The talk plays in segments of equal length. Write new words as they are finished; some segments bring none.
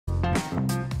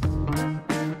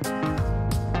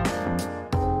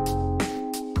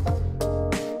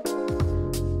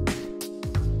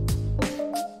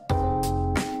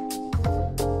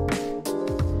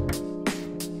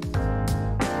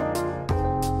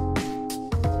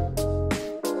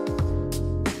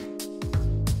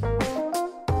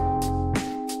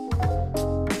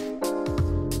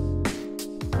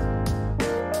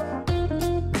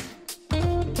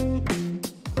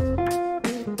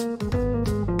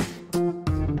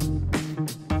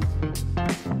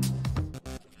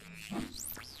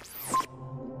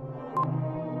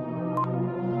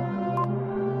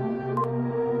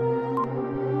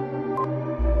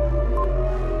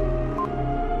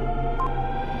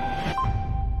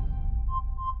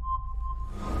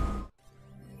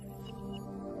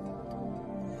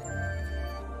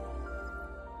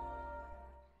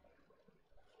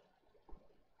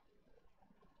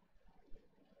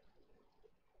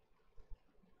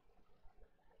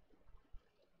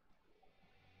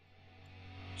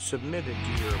submitted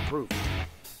to your approval.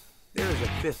 There is a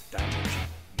fifth dimension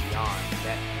beyond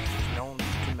that which is known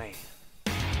to man.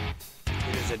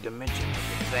 It is a dimension of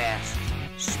the vast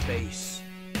space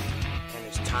and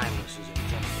as timeless as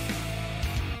infinity.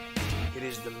 It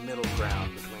is the middle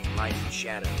ground between light and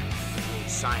shadow, between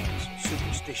science and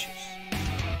superstitious.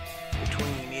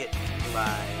 Between it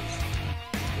lies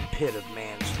the pit of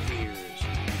man's fears,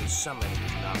 the summit of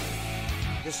his knowledge.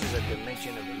 This is a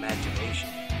dimension of imagination.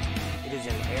 It is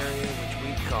an area which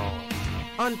we call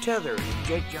Untethered with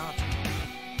Jake Johnson.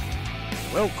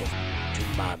 Welcome to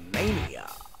my mania.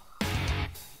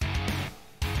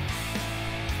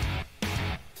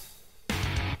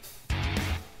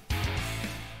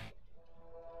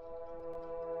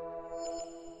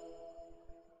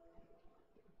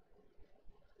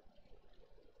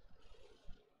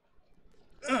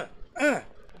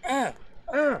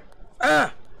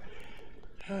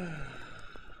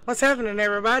 What's happening,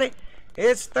 everybody?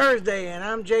 It's Thursday, and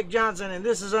I'm Jake Johnson, and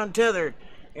this is Untethered,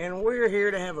 and we're here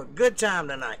to have a good time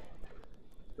tonight.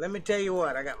 Let me tell you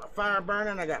what, I got my fire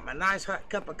burning, I got my nice hot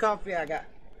cup of coffee, I got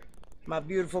my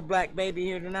beautiful black baby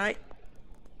here tonight,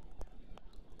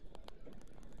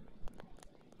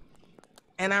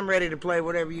 and I'm ready to play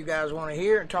whatever you guys want to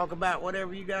hear and talk about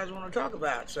whatever you guys want to talk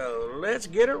about. So let's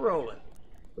get it rolling.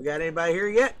 We got anybody here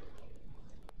yet?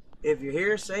 If you're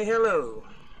here, say hello.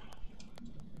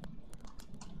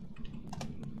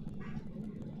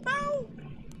 Bow.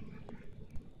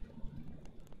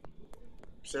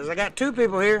 Says I got two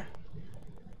people here.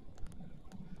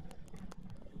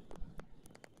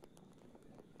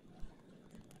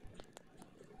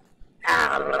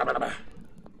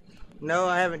 No,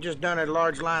 I haven't just done a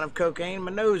large line of cocaine.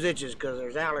 My nose itches because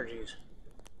there's allergies.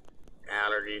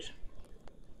 Allergies.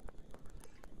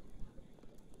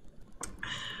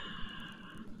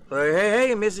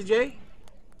 Hey, Missy J.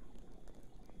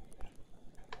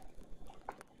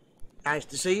 Nice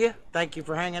to see you. Thank you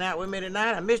for hanging out with me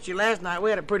tonight. I missed you last night. We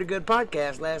had a pretty good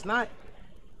podcast last night.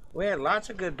 We had lots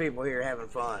of good people here having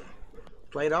fun.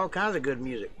 Played all kinds of good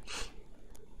music.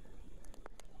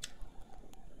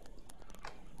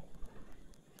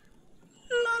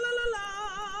 La la la la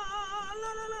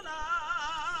la la la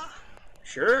la.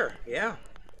 Sure, yeah.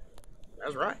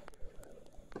 That's right.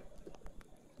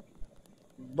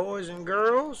 Boys and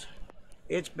girls,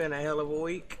 it's been a hell of a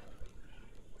week.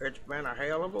 It's been a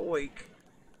hell of a week.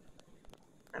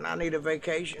 And I need a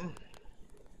vacation.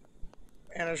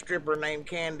 And a stripper named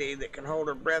Candy that can hold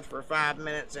her breath for 5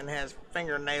 minutes and has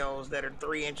fingernails that are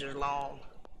 3 inches long.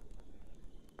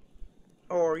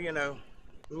 Or, you know,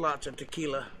 lots of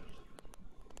tequila.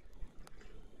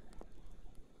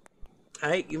 I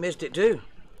hate you missed it too.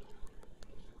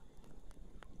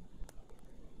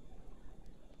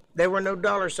 There were no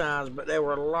dollar signs, but there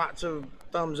were lots of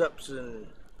thumbs ups and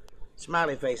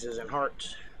smiley faces and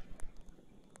hearts.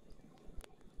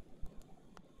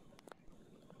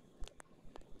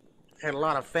 Had a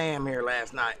lot of fam here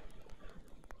last night.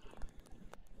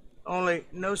 Only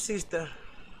no siesta.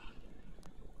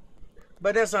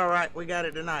 But that's alright, we got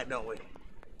it tonight, don't we?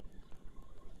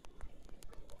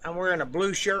 I'm wearing a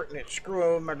blue shirt and it's screw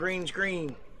over my green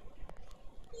screen.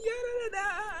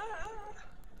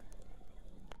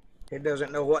 It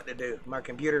doesn't know what to do. My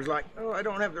computer's like, oh, I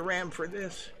don't have the RAM for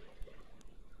this.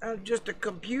 I'm just a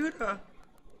computer.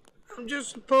 I'm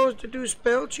just supposed to do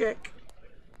spell check.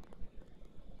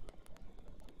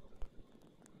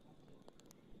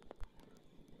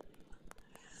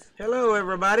 Hello,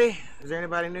 everybody. Is there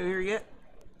anybody new here yet?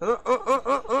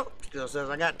 Oh. Still says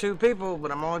I got two people,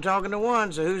 but I'm only talking to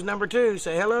one, so who's number two?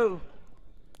 Say hello.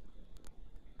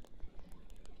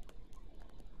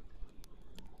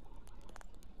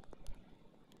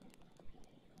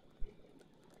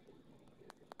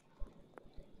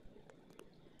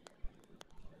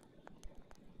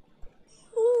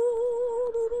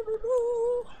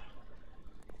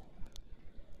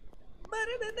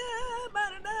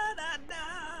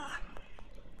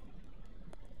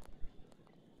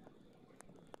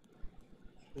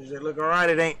 Does it look alright?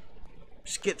 It ain't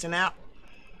skitzing out.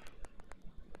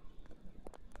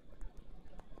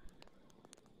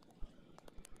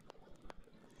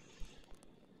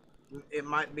 It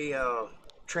might be a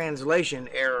translation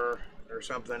error or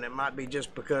something. It might be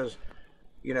just because,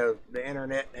 you know, the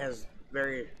internet has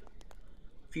very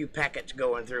few packets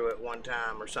going through at one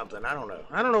time or something. I don't know.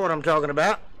 I don't know what I'm talking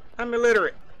about. I'm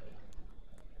illiterate.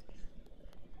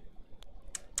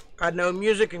 I know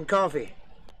music and coffee.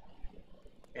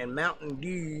 And Mountain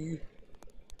Dew.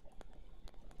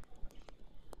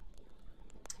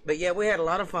 But yeah, we had a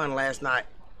lot of fun last night.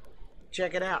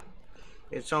 Check it out.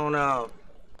 It's on,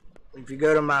 if you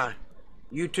go to my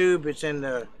YouTube, it's in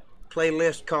the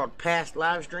playlist called Past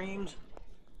Live Streams.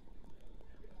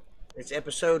 It's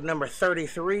episode number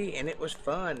 33, and it was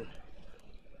fun.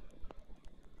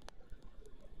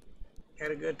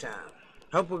 Had a good time.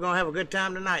 Hope we're going to have a good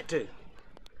time tonight, too.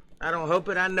 I don't hope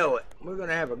it, I know it. We're going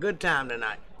to have a good time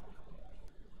tonight.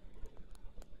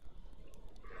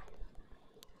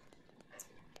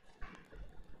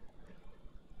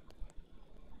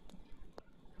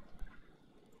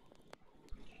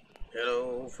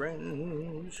 Hello,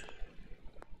 friends.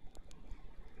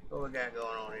 What we got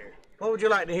going on here? What would you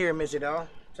like to hear, Missy Doll?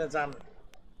 Since I'm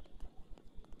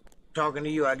talking to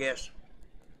you, I guess.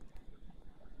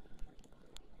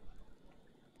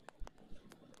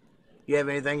 You have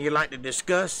anything you'd like to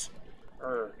discuss?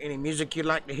 Or any music you'd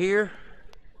like to hear?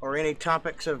 Or any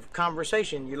topics of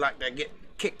conversation you'd like to get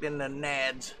kicked in the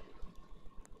nads?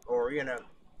 Or, you know,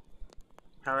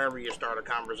 however you start a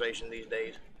conversation these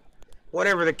days.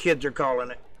 Whatever the kids are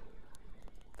calling it.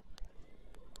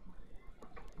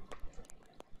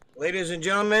 Ladies and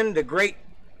gentlemen, the great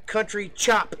country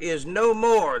chop is no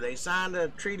more. They signed a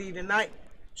treaty tonight,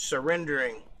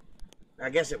 surrendering.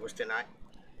 I guess it was tonight.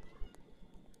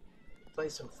 Play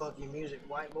some funky music,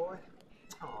 white boy.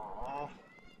 Aww.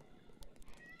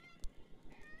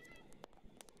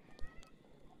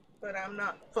 But I'm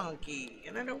not funky,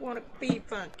 and I don't want to be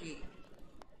funky.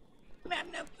 I'm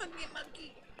no funky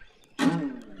monkey.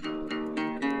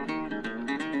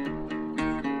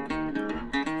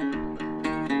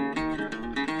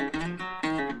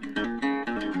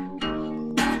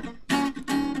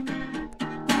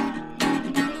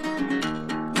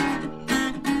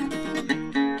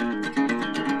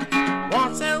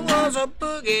 Once there was a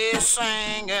boogie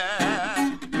singer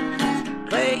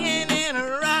playing in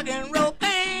a rock and roll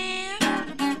band.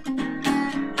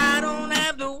 I don't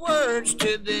have the words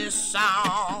to this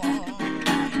song.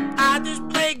 I just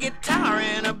play guitar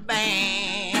in a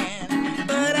band,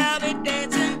 but I'll be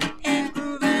dancing and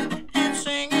grooving and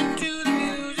singing to the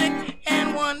music.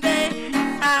 And one day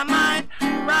I might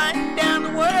write down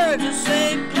the words and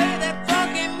say, play that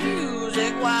fucking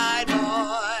music, white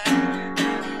boy.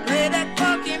 Play that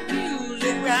fucking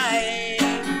music right.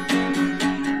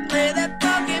 Play that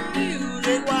fucking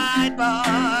music, white boy.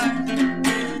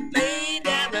 Lay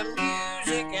down the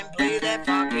music and play that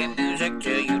fucking music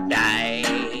till you die.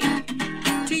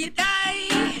 Till you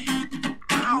die.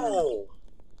 Ow.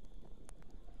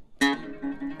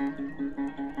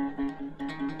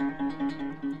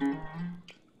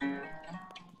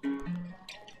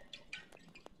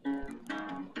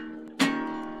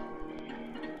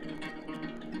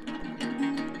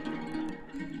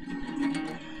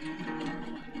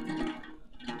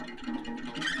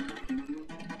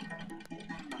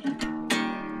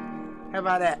 How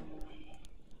about that?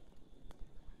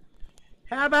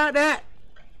 How about that?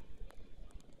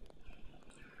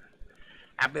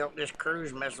 I built this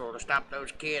cruise missile to stop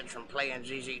those kids from playing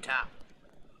ZZ Top.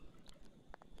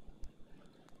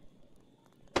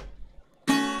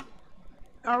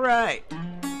 All right.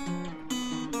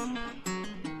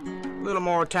 A little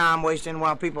more time wasting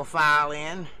while people file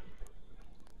in.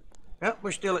 Yep,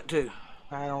 we're still at 2.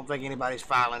 I don't think anybody's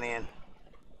filing in.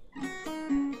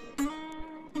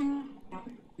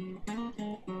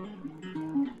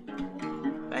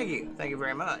 Thank you. Thank you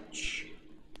very much.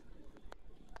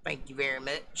 Thank you very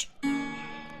much.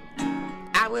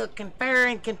 I will confer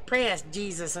and compress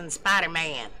Jesus and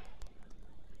Spider-Man.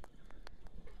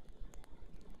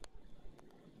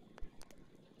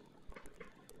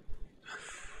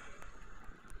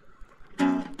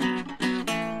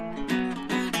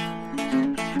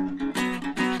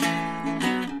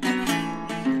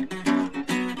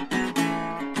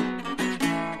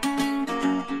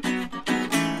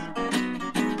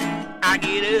 I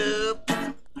get up,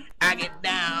 I get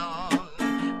down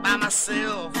by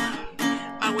myself,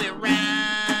 my way around.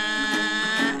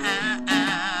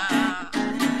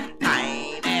 I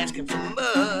ain't asking for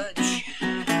much.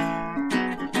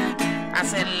 I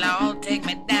said, Lord, take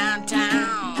me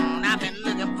downtown. I've been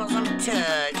looking for some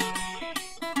touch.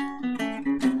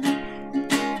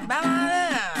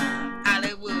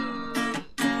 Hollywood,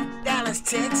 Dallas,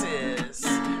 Texas,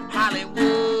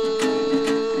 Hollywood.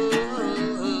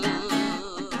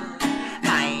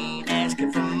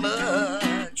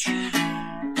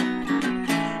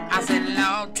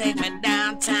 Take me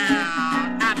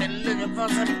downtown. I've been looking for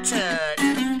some touch.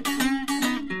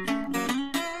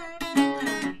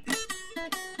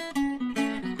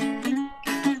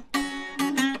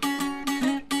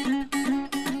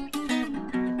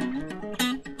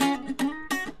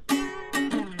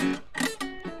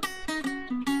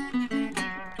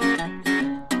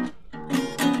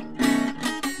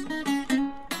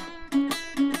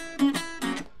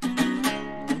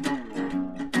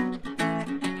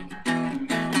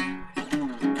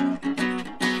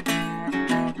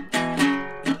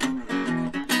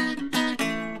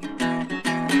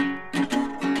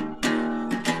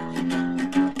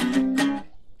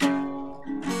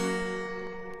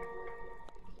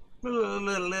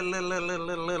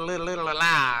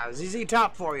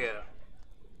 top for you.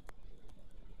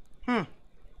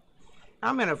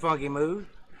 I'm in a funky mood.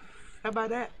 How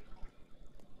about that?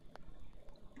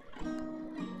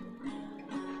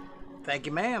 Thank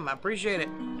you, ma'am. I appreciate it.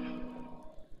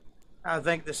 I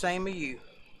think the same of you.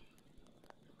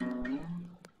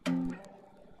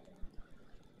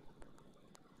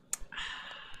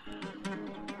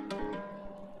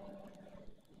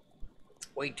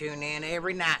 We tune in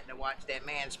every night to watch that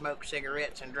man smoke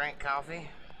cigarettes and drink coffee.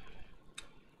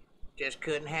 Just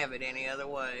couldn't have it any other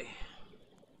way.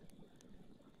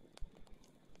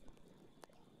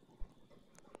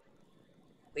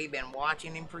 We've been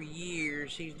watching him for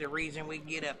years. He's the reason we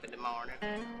get up in the morning.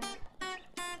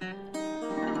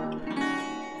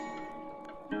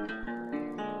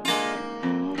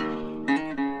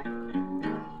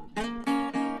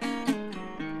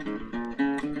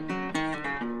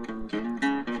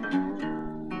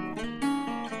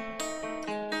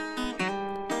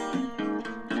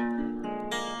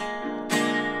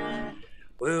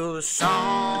 Well, the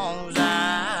songs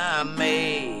I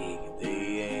make,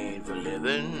 they ain't for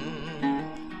living,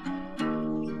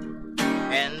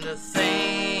 and the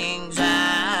things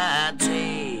I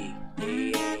take,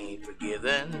 they ain't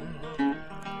forgiven.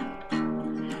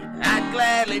 I'd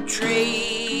gladly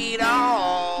trade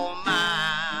all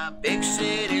my big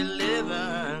city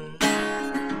living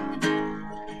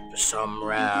for some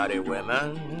rowdy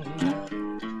women,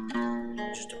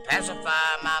 just to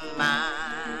pacify my mind.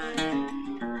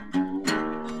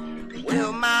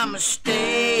 Well, my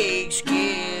mistakes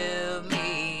give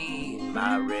me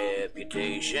my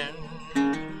reputation,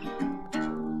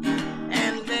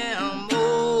 and them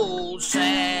old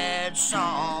sad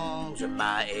songs are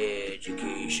my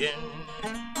education.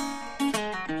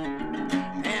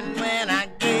 And when I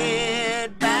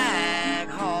get back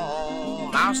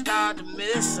home, I'll start to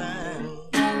missing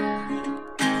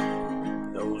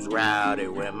those rowdy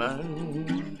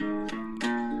women,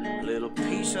 a little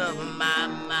piece of my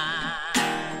mind.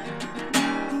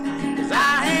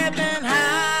 I have been high,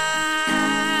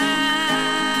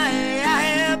 I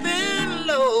have been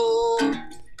low,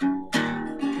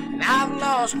 and I've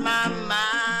lost my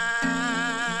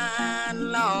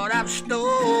mind. Lord, I've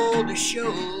stole the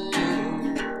show,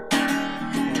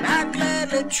 and I'd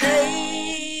gladly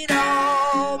trade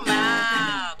all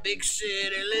my big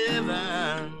city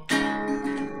living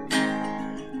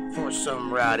for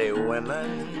some rowdy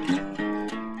women,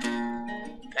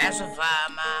 pacify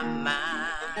my mind.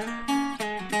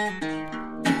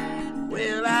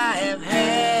 Well, I have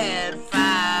had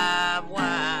 5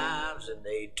 wives and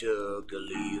they took to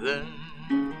leaving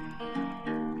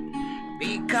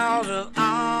because of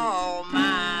all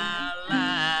my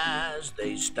lies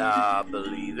they stopped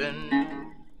believing.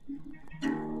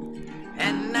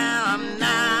 And now I'm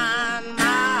 9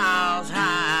 miles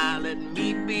high, let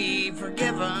me be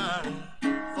forgiven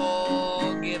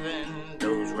for giving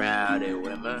those rowdy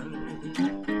women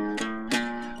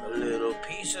a little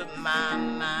piece of my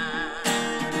mind.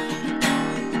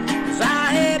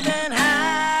 I have been high,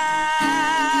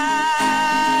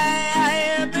 I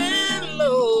have been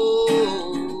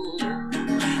low,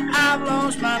 I've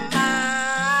lost my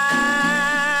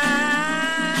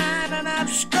mind, and I've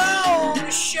stole the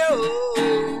show,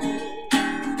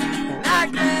 and I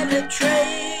gladly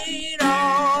trade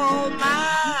all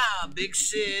my big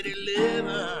city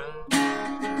living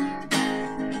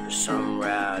for some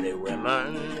rowdy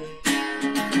women,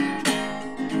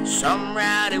 some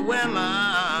rowdy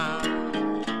women.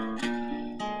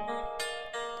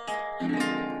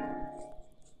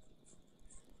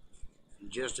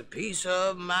 Just a piece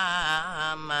of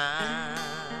my mind.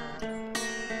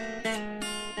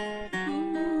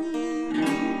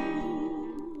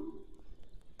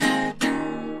 A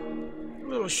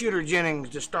little Shooter Jennings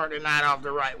to start the night off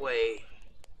the right way.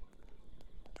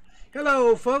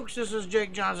 Hello, folks. This is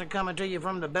Jake Johnson coming to you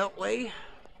from the Beltway,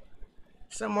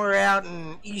 somewhere out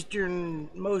in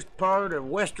easternmost part of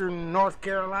western North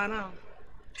Carolina,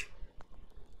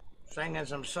 singing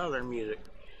some southern music.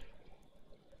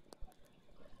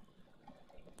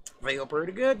 Feel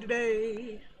pretty good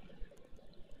today.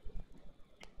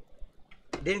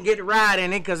 Didn't get to ride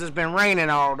in it because it's been raining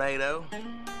all day, though.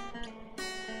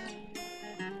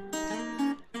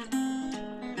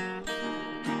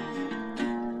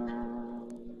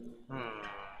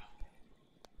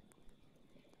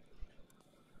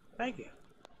 Thank you.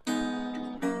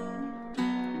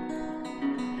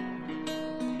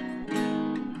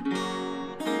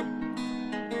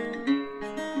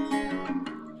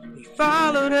 He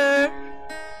followed her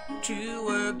to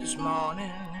work this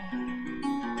morning.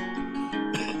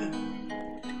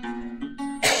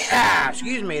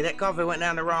 Excuse me, that coffee went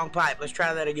down the wrong pipe. Let's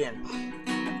try that again.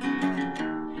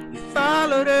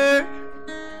 followed her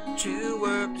to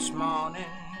work this morning.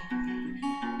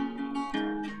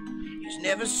 He's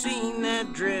never seen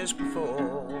that dress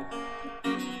before.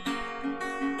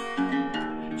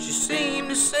 She seemed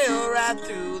to sail right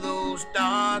through those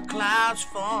dark clouds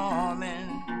forming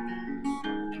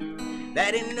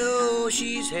that he knows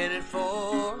she's headed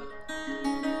for.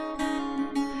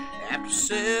 After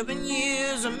 7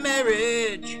 years of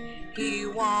marriage, he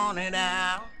wanted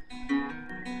out.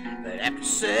 But after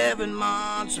 7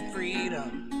 months of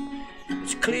freedom,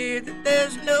 it's clear that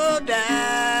there's no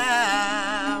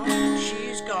doubt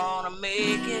she's gonna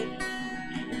make it,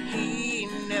 and he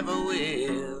never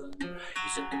will.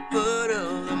 He's at the foot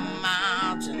of the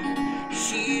mountain,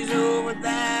 she's over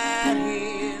that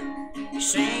hill. He's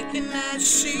sinking that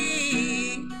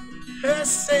sea, her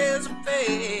sails are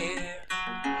fair.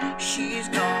 She's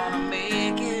gonna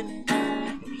make it,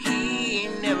 and he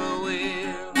never will.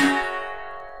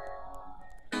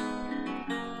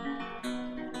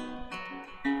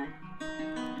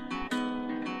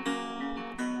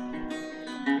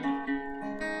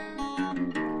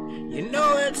 You know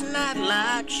it's not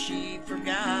like she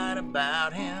forgot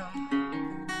about him.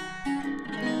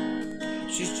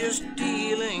 She's just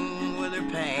dealing with her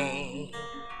pain.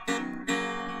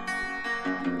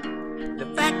 The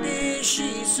fact is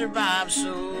she survived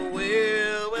so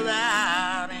well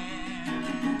without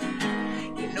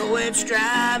him. You know it's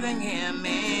driving him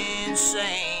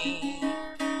insane.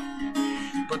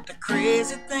 But the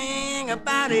crazy thing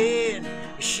about it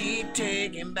is she'd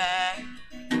take him back.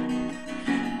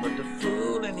 But the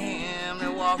fool in him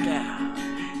that walked out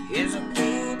is a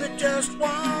fool that just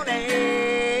won't ask.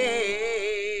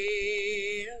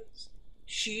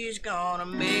 She's gonna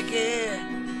make it,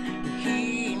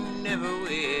 he never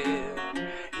will.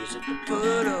 He's at the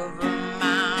foot of a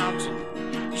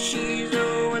mountain, she's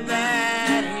over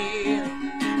that hill,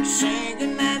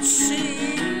 sinking that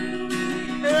sea,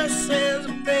 her sails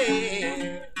are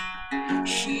fair.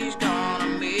 She's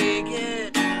gonna make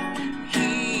it,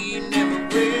 he never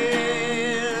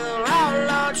will. Oh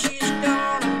Lord, she's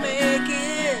gonna make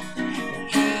it,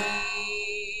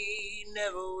 he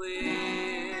never will.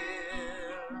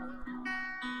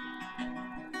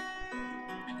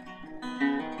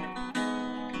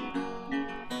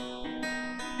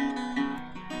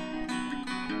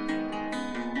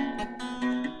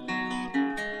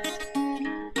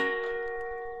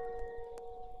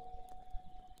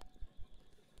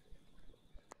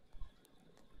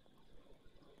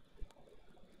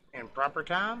 In proper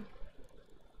time?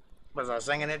 Was I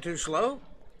singing it too slow?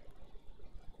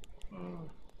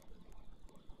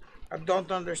 I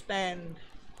don't understand.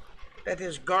 That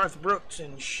is Garth Brooks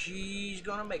and she's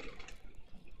gonna make it.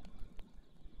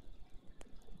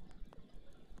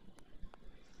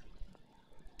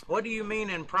 What do you mean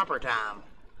in proper time?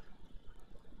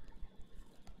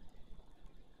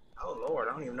 Oh Lord,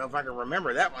 I don't even know if I can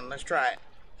remember that one. Let's try it.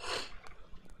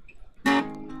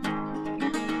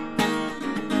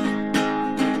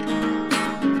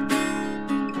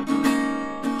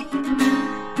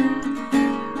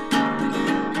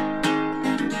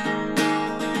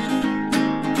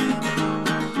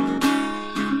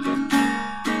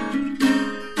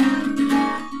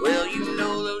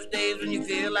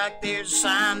 Like there's a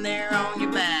sign there on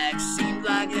your back. Seems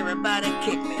like everybody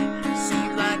kicked me.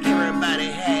 Seems like everybody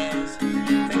has.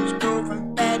 Things go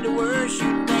from bad to worse.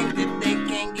 You think that they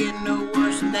can't get no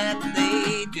worse than that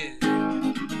they do.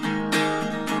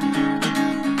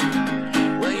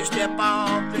 Well, you step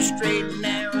off the straight and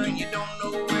narrow and you don't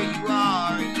know where you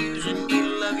are. Use a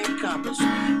needle of your compass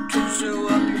to sew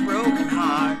up your broken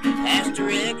heart. Ask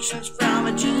directions from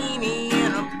a genie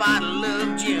in a bottle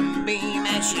of Jim Beam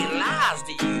as she lies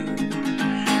to you.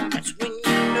 That's when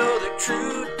you know the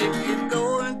truth. If you're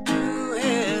going through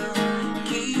hell,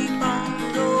 keep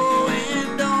on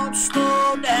going, don't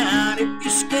slow down. If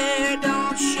you're scared,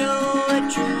 don't show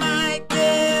it. You might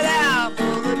get out,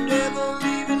 for the devil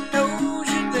even knows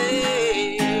you're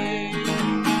there.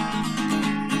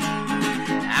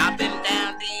 I've been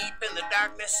down deep in the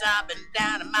darkness, I've been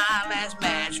down in my last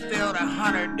match. Felt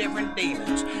 100 different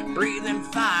demons breathing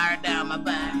fire down my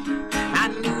back. I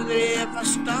knew that if I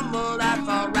stumbled, I'd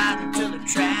fall right into the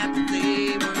trap that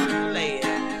they were laying.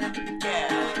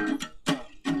 Yeah.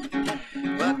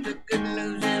 But the good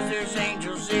news is there's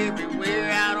angels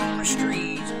everywhere out on the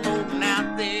streets, holding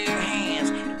out their hands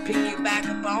to pick you back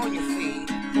up on your feet.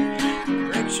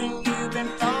 Direction you've been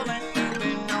falling, you've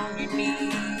been on your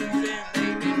knees, and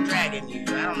they've been dragging you.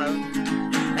 I don't know.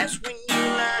 That's when you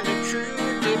learn the truth.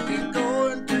 If you're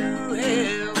going through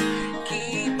hell,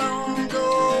 keep on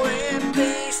going,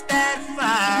 face that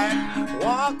fire,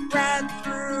 walk right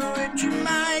through it. You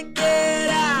might get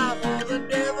out, for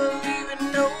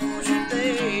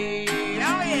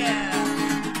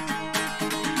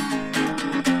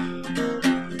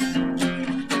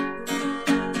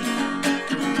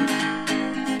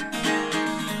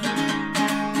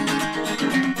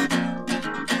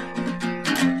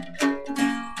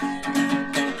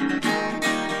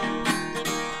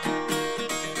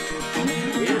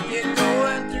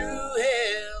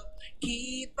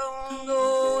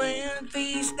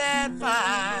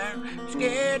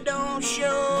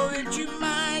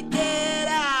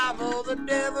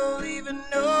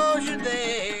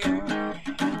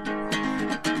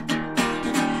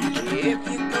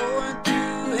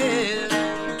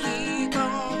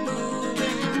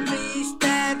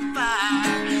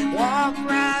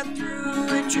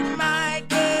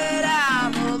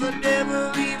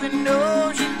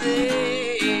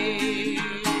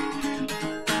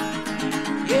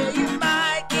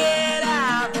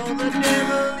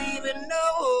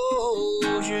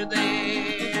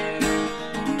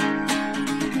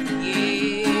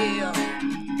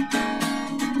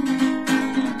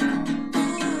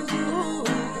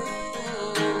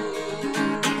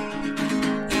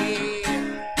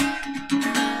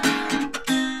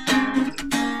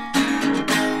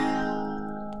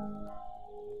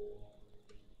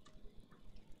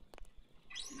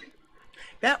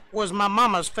That was my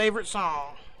mama's favorite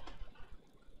song.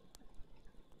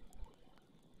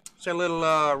 It's a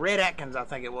little Red Atkins, I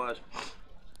think it was.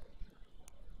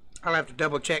 I'll have to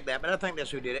double check that, but I think that's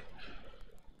who did it.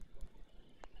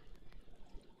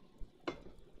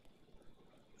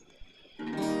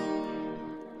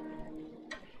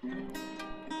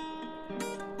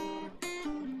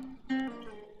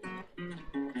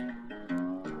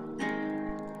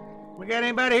 We got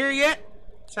anybody here yet?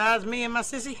 Besides me and my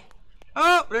sissy?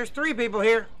 Oh, there's 3 people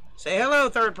here. Say hello,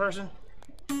 third person.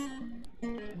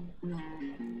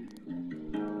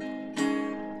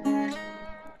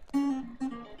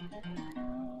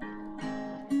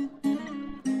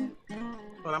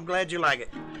 Well, I'm glad you like it.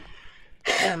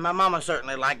 My mama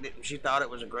certainly liked it, and she thought it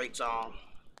was a great song.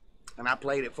 And I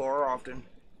played it for her often.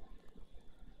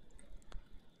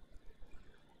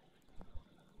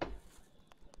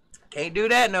 Can't do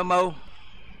that no more.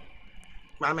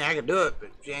 I mean, I could do it, but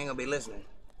she ain't gonna be listening.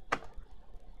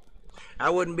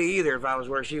 I wouldn't be either if I was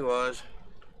where she was.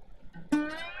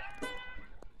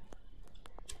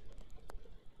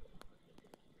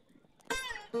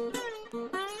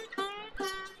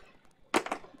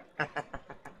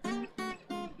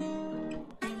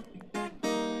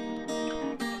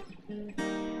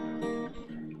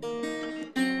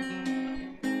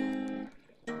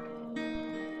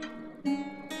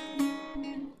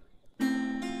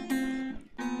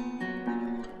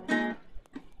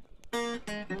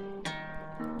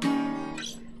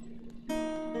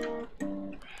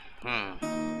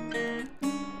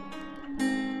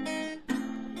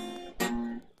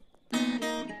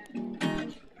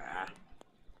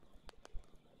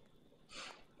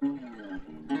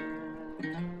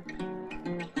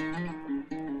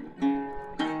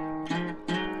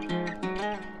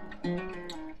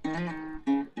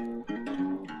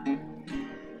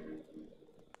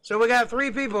 So we got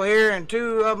 3 people here and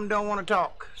 2 of them don't want to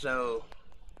talk. So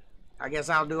I guess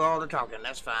I'll do all the talking.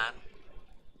 That's fine.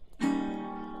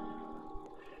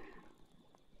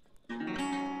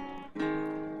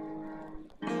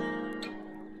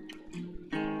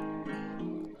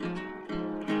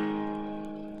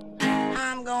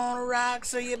 I'm gonna rock,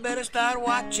 so you better start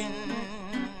watching.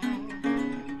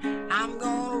 I'm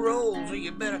gonna roll, so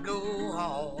you better go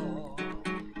home.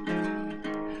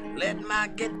 Let my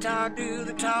guitar do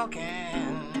the talking.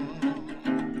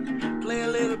 Play a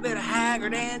little bit of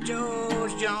Haggard and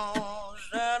George Jones.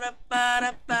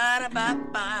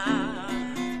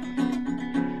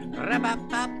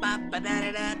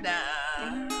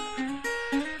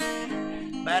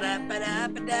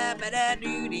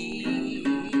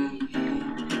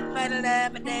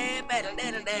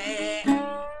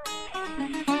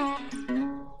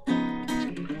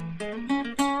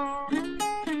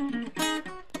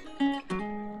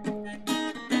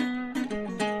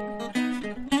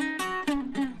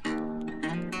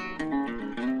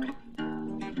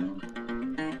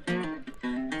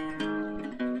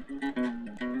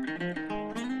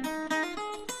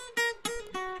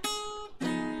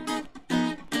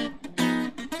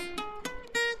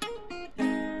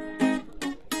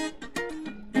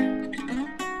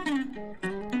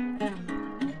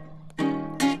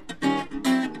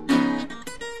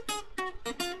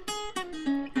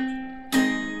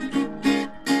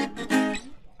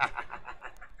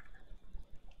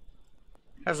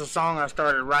 That's a song I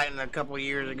started writing a couple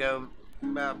years ago,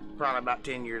 probably about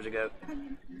 10 years ago.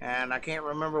 And I can't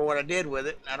remember what I did with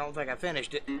it. I don't think I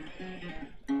finished it.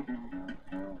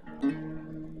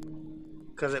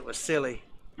 Because it was silly.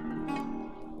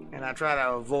 And I try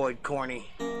to avoid corny.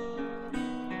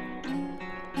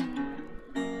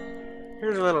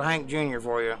 Here's a little Hank Jr.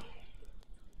 for you.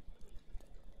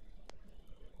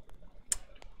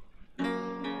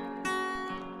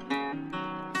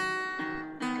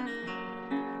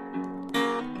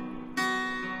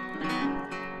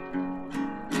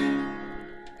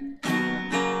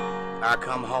 I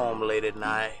come home late at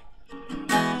night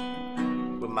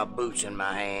with my boots in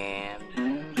my hand,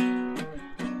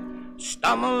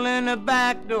 stumble in the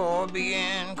back door,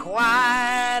 being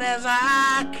quiet as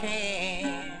I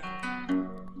can,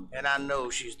 and I know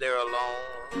she's there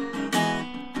alone,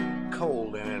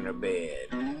 cold and in her bed.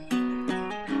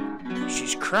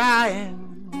 She's crying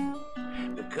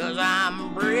because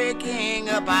I'm breaking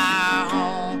up our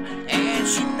home, and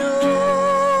she knows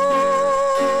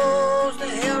the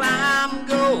hell I'm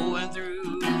going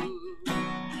through,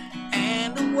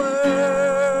 and the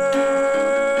world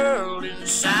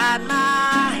inside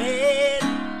my head.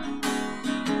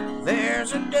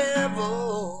 There's a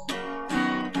devil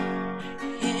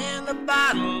in the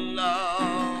bottle,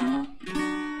 love,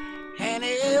 and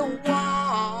it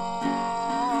wants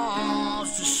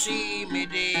to see me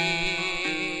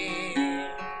dead.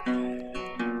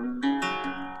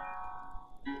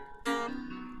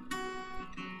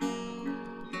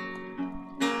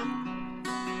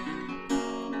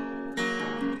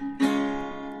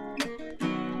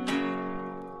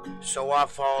 So I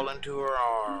fall into her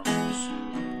arms,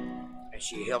 and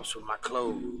she helps with my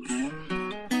clothes.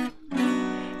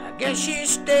 I guess she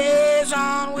stays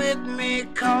on with me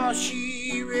 'cause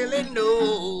she really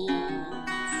knows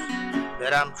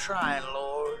that I'm trying,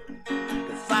 Lord,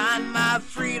 to find my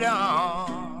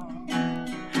freedom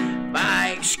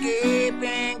by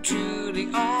escaping to the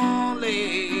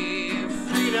only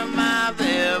freedom I've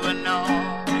ever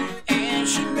known. And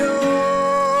she knows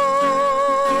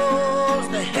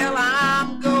the hell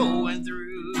I'm going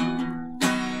through,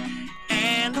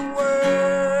 and the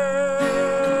world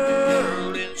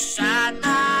inside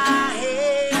my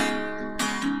head.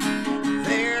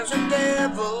 There's a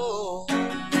devil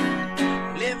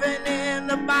living in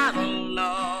the bottle,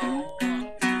 Lord,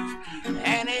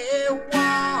 and it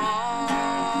wants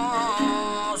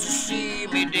to see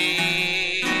me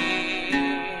dead.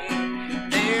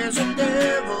 There's a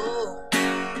devil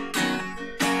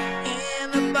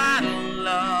in the bottle,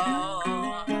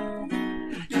 Lord.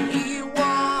 He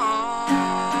wants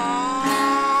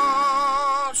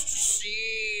to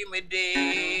see me dead.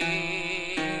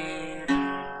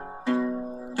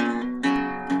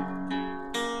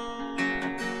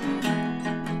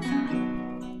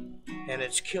 And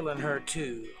it's killing her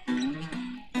too.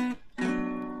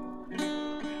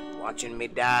 Watching me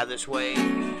die this way.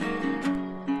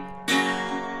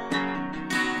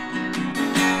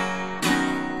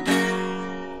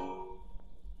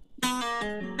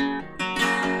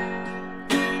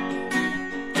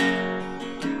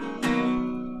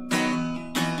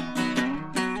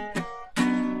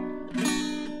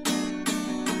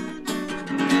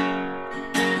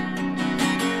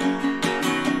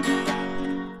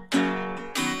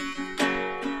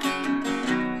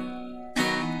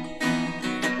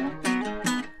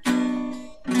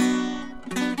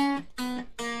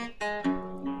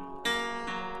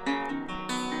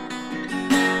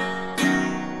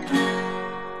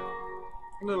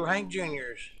 Little Hank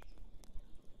Jr.'s.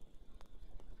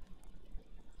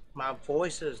 My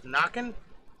voice is knocking.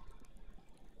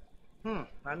 I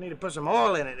need to put some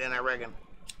oil in it then, I reckon.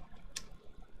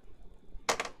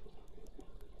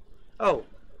 Oh,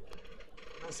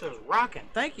 that says rocking.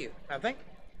 Thank you, I think.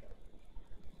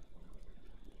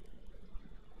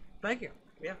 Thank you.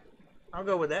 Yeah, I'll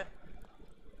go with that.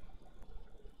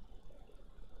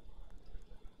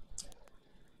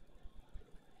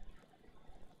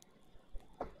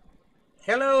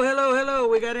 Hello, hello, hello.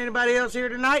 We got anybody else here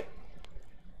tonight?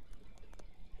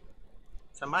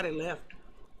 Somebody left.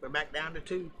 We're back down to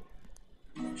 2.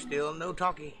 Still no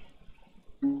talkie.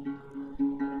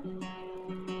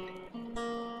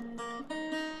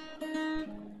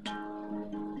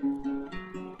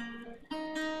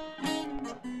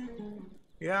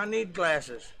 Yeah, I need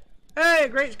glasses. Hey,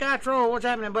 Great Sky Troll, what's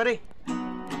happening, buddy?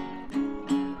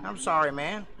 I'm sorry,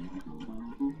 man.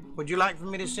 Would you like for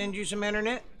me to send you some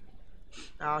internet?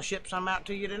 I'll ship some out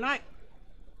to you tonight.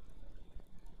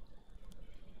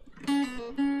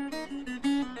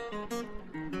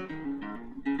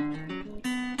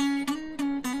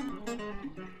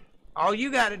 All you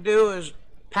got to do is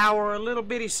power a little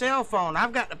bitty cell phone.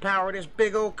 I've got to power this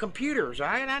big old computers, all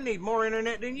right? I need more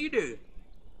internet than you do.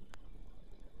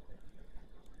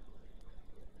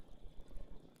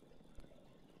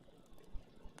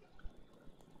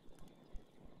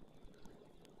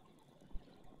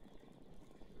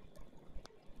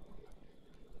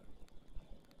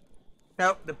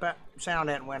 Nope, the sound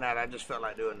hadn't went out. I just felt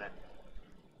like doing that.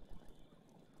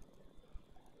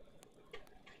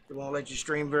 It won't let you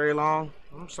stream very long.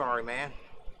 I'm sorry, man.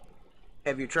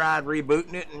 Have you tried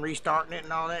rebooting it and restarting it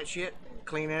and all that shit?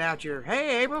 Cleaning out your...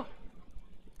 Hey, April.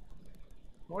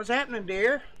 What's happening,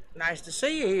 dear? Nice to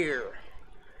see you here.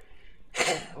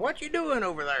 What you doing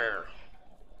over there?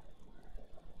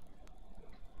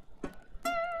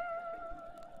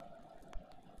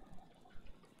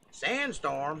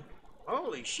 Sandstorm?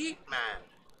 Holy shit, man.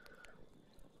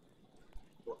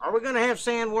 Are we going to have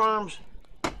sandworms?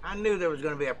 I knew there was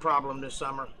going to be a problem this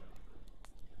summer.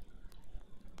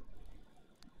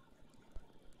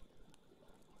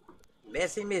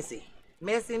 Messy, messy.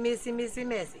 Messy, messy, messy,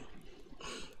 messy.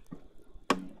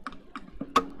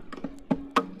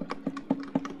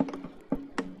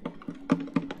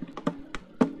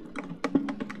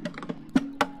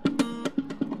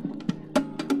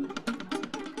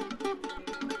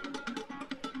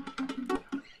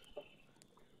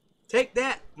 Take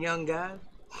that, young guys.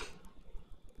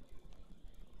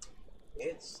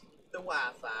 It's the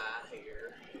Wi-Fi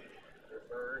here.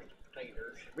 Refers to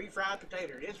potatoes. Refried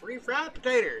potatoes. It's refried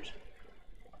potatoes.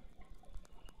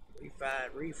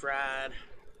 Refried.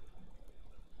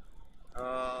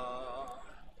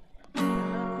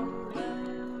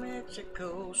 Sick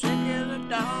as a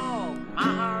dog. My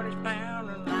heart is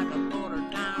pounding like a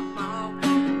quarter-time log.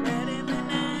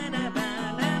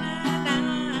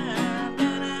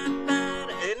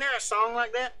 Isn't there a song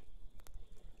like that?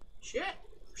 Shit.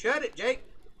 Shut it, Jake.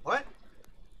 What?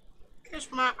 Kiss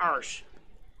my arse.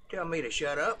 Tell me to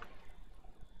shut up.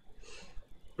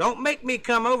 Don't make me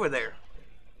come over there.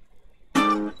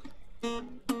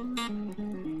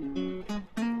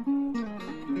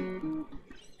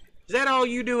 Is that all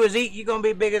you do is eat? You gonna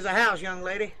be big as a house, young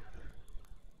lady?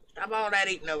 Stop all that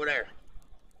eating over there.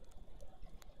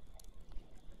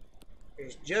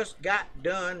 It's just got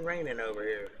done raining over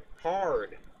here.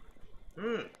 Hard.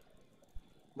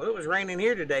 Well, it was raining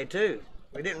here today, too.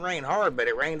 It didn't rain hard, but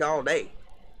it rained all day.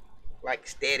 Like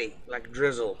steady, like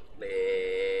drizzle.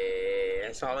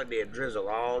 That's all it did, drizzle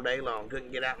all day long.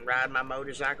 Couldn't get out and ride my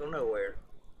motorcycle nowhere.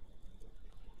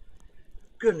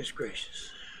 Goodness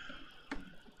gracious.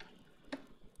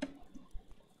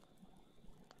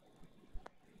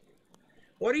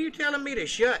 What are you telling me to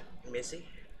shut, Missy?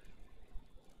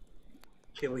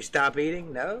 Can we stop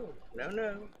eating? No, no,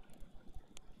 no.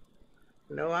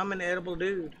 No, I'm an edible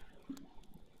dude.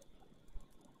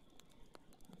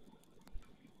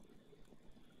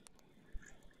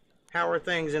 How are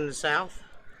things in the South?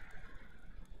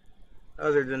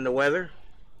 Other than the weather?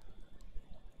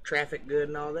 Traffic good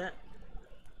and all that?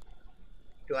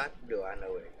 Do I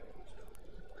know it?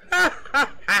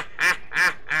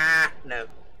 No.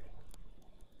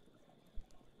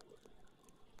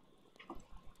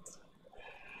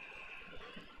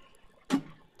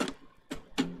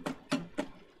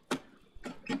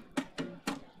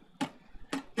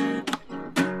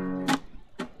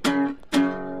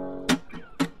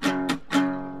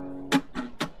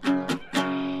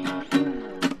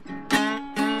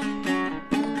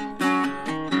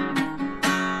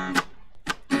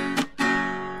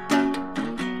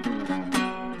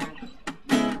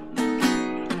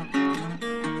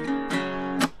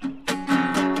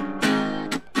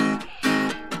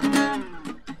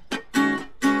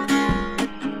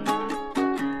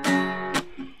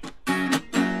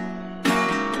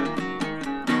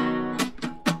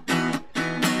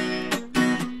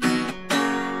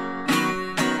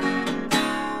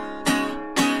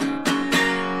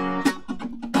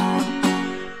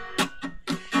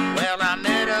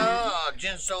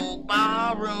 Old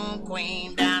ballroom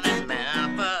queen down in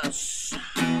Memphis.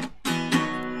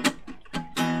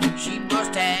 She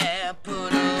must have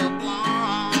put up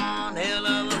one hell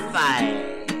of a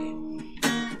fight.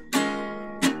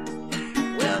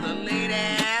 Well, the lady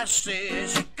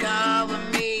says she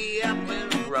covered me up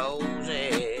with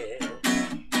roses.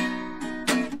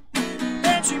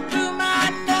 Then she blew my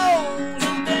nose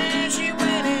and then she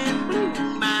went and blew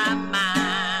my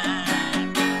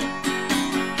mind.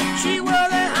 She was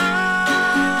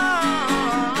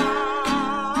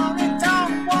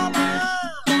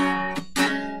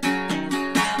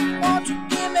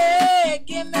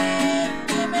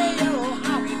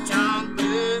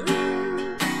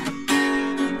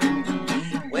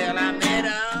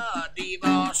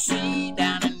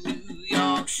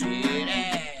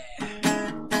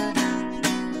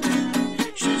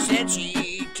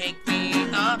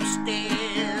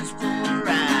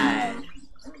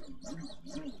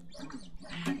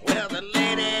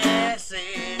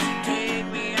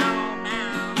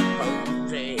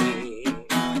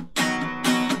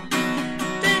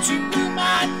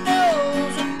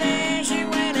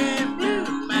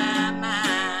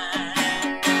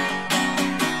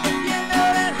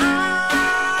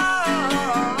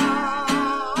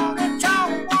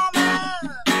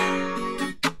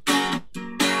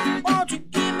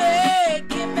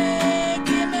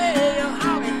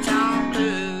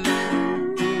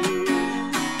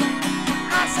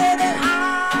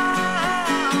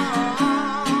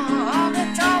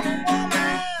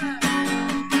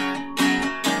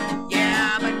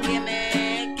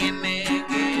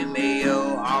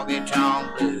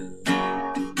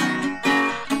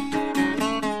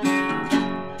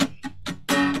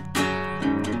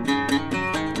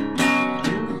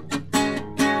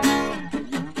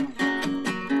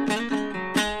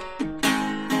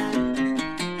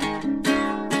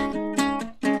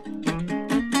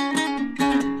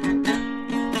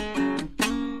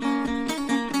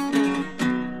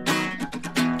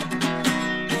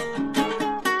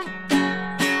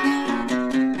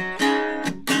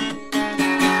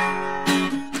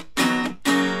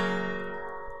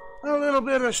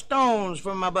stones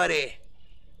from my buddy,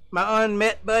 my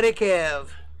unmet buddy Kev.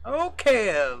 Oh,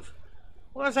 Kev.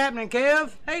 What's happening,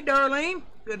 Kev? Hey, Darlene.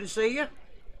 Good to see you.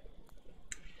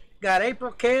 Got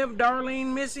April, Kev,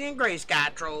 Darlene, Missy, and Gray Sky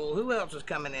Troll. Who else is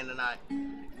coming in tonight?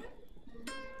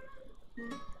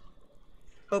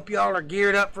 Hope y'all are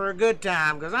geared up for a good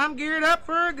time, because I'm geared up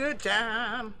for a good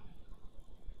time.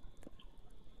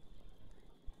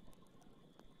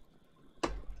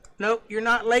 Nope, you're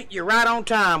not late. You're right on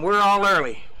time. We're all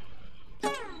early.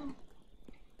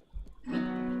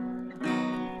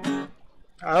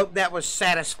 I hope that was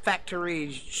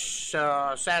satisfactory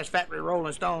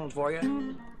Rolling Stones for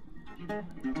you.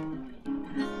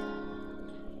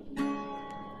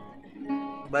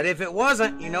 But if it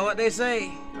wasn't, you know what they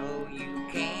say. Oh, you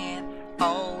can't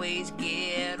always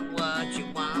get what you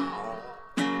want.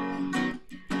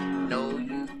 No,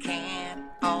 you can't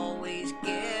always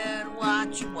get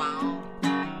what you want.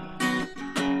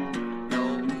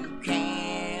 No, you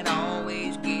can't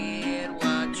always get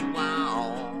what you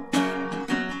want.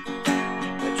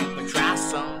 But you can try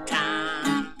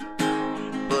sometime.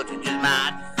 But you just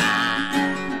might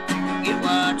find get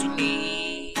what you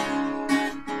need.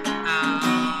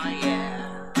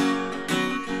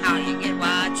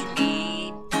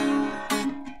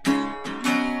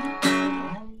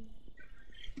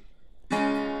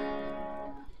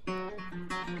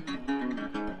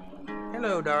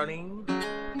 Hello, darling.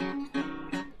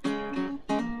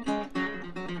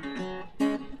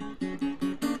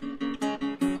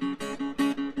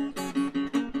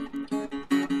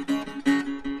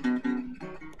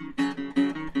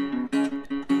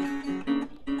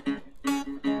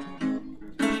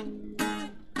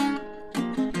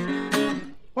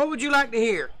 What would you like to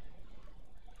hear?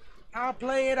 I'll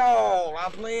play it all. I'll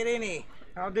play it any.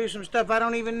 I'll do some stuff I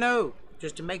don't even know,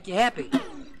 just to make you happy.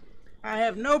 I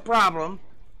have no problem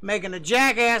making a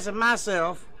jackass of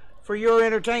myself for your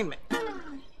entertainment.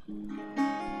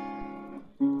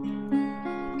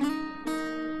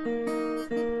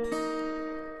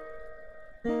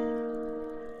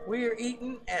 We're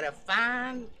eating at a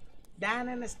fine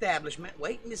dining establishment,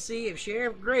 waiting to see if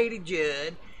Sheriff Grady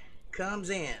Judd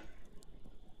comes in.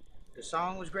 The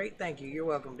song was great. Thank you. You're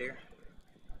welcome, dear.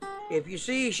 If you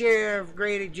see Sheriff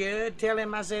Grady Judd, tell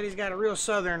him I said he's got a real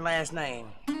southern last name.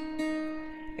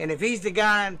 And if he's the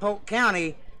guy in Polk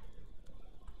County,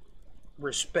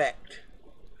 respect.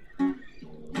 And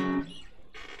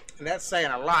that's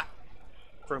saying a lot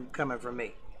coming from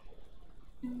me.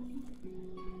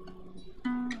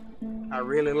 I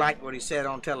really liked what he said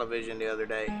on television the other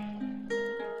day.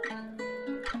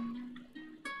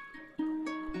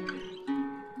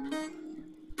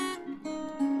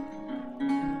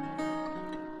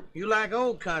 You like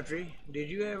old country?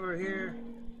 Did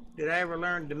I ever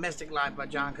learn Domestic Life by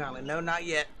John Conlee? No, not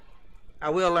yet. I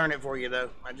will learn it for you,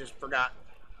 though. I just forgot.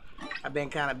 I've been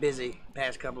kind of busy the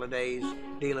past couple of days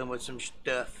dealing with some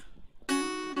stuff.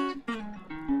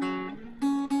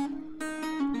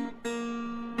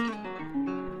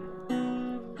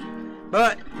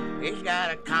 But he's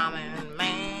got a common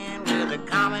man with a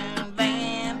common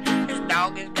van. His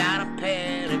dog has got a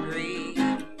pedigree.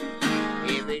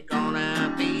 If it's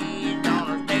gonna be, it's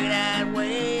gonna stay that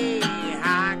way.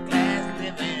 High class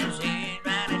living is his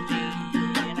vanity,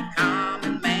 and a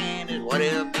common man is what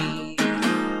he'll be.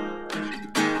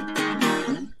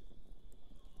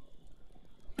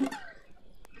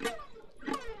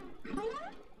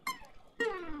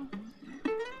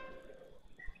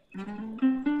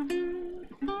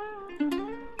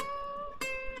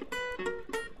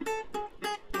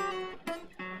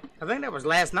 I think that was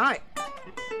last night.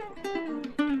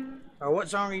 Or what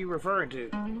song are you referring to?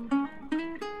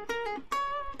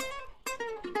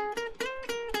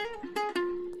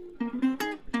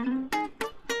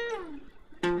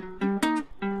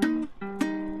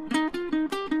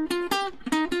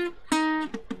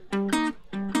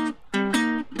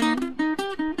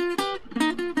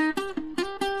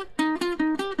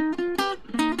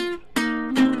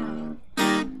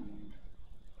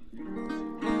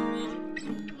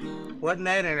 Wasn't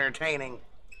that entertaining?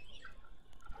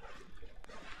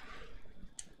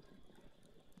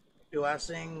 Do I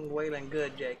sing Waylon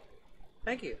good, Jake?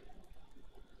 Thank you.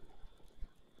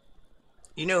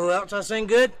 You know who else I sing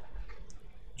good?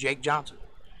 Jake Johnson.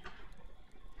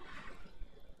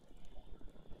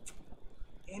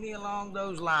 Any along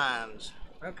those lines.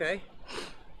 Okay.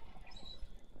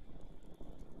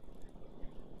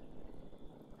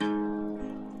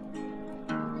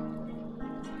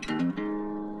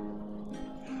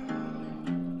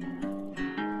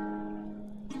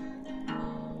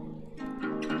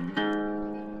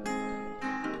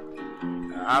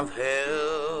 I've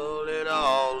held it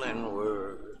all in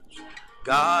words.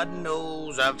 God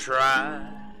knows I've tried.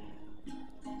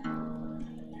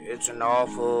 It's an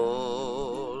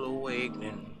awful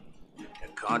awakening, a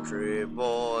country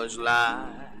boy's life.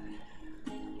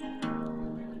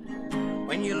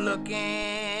 When you're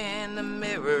looking in the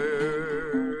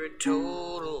mirror, a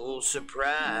total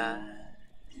surprise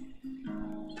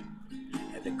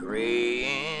at the gray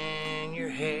in your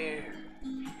hair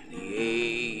and the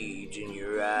age in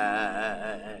your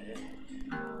eyes.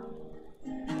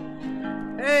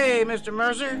 Hey, Mr.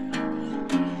 Mercer.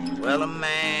 Well, Amanda,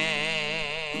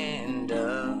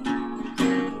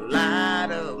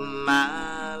 light of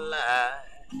my life,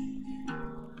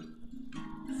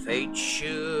 fate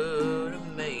should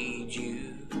have made you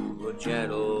a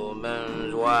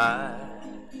gentleman's wife.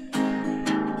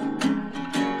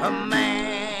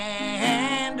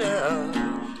 Amanda,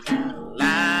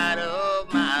 light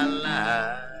of my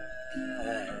life,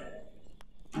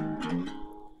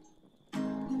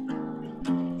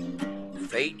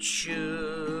 fate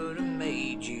should have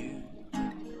made you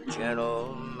a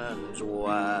gentleman's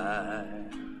wife.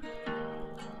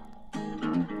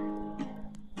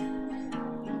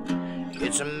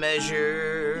 It's a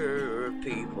measure of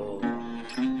people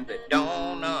that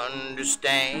don't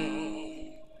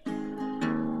understand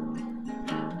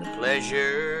the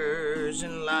pleasures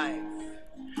in life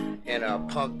in a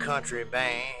punk country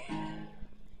band.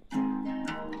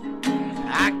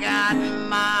 I got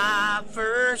my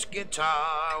first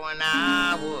guitar when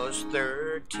I was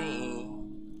 13.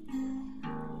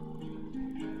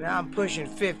 Now I'm pushing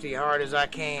 50 hard as I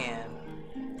can,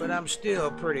 but I'm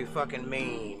still pretty fucking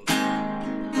mean.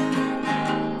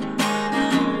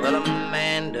 Well,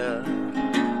 Amanda,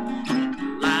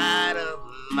 light of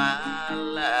my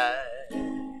life,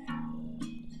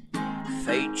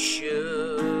 fate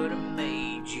should have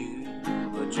made you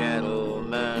a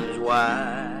gentleman's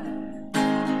wife.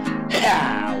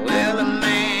 Yeah, well,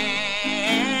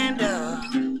 Amanda,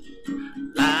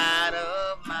 light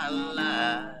of my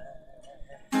life,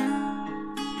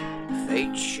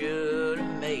 fate should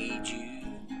have made you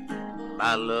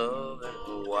my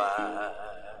loving wife.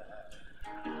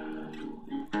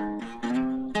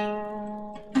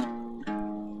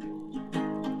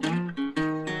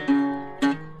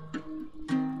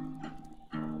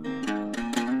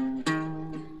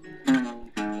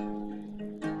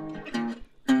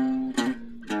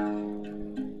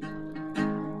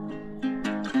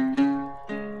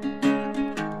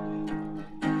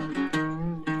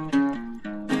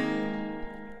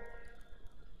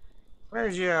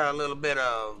 There's your little bit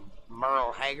of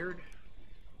Merle Haggard.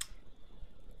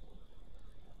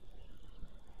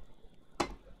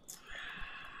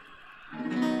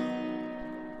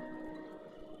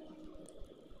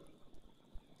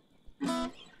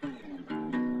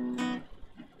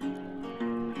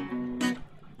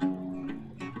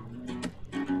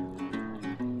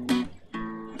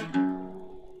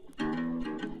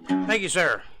 Thank you,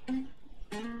 sir.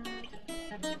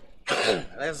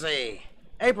 Let's see.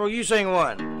 April, you sing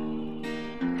one.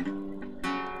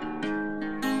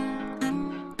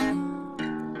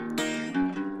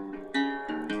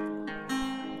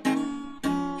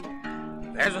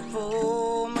 There's a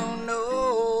full moon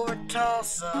over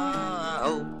Tulsa. I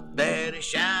hope that it's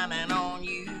shining on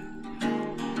you.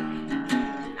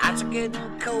 Nights are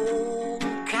getting cold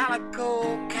in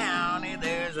Calico County.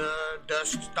 There's a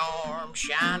dust storm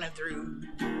shining through.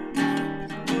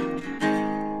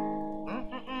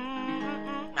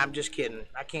 I'm just kidding.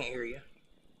 I can't hear you.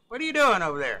 What are you doing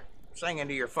over there? Singing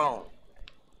to your phone.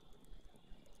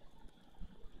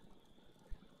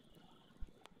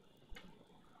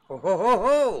 Ho, ho,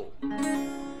 ho, ho.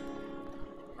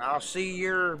 I'll see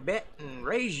your bet and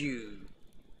raise you.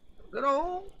 Good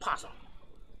old possum.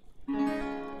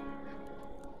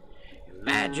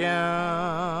 Imagine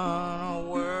a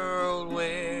world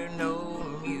where no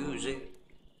music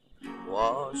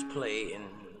was playing.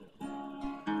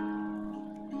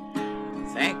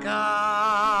 Think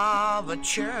of a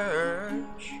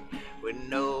church with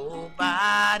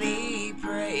nobody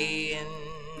praying.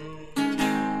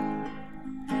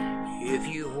 If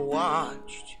you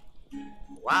watched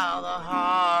while the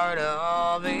heart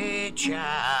of a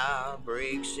child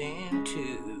breaks in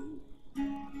two,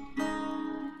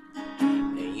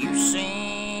 and you've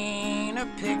seen a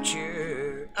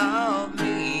picture of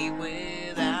me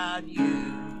without you.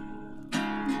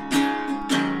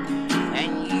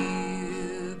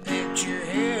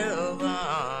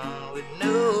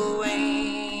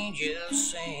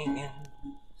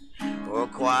 Or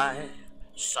quiet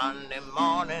Sunday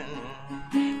morning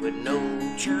with no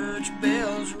church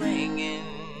bells ringing.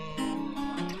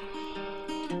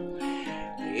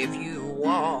 If you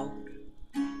walked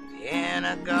in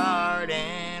a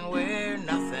garden where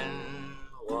nothing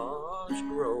was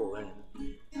growing,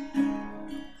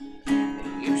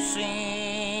 you've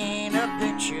seen a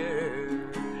picture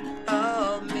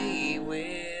of me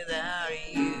without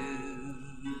you.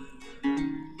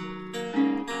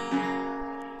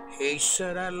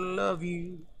 said I love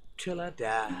you till I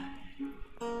die.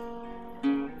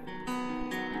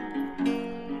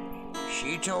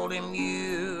 She told him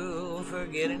you'll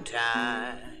forget in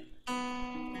time.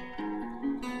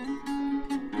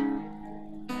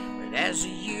 But as the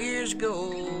years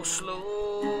go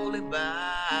slowly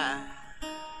by,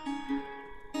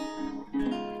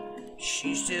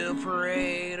 she still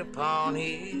preyed upon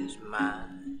his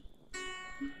mind.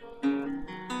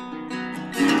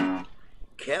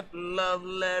 Kept love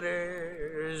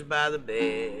letters by the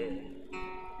bed,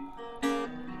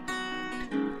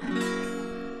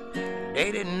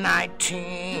 dated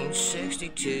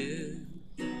 1962.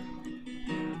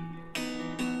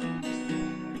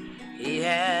 He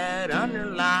had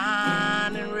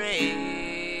underlined and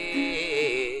read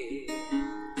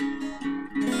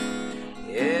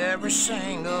every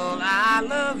single I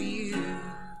love you.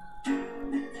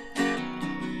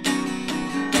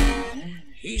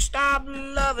 He stopped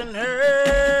loving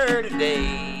her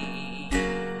today.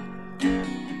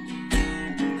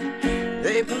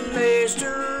 They placed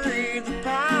a wreath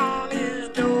upon his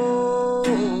door,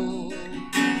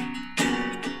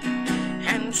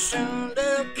 and soon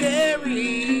they'll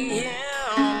carry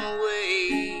him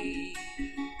away.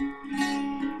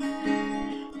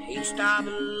 He stopped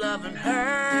loving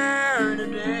her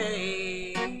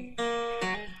today.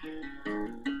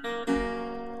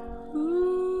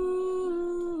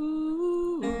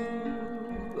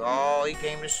 Oh, he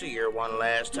came to see her one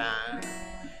last time.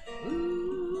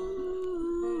 Ooh,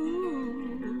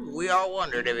 we all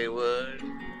wondered if he would.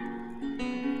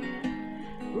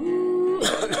 Ooh.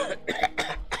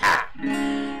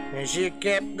 And she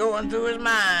kept going through his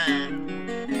mind.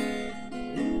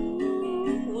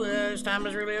 Ooh, well, this time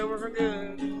is really over for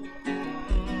good.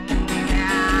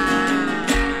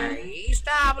 He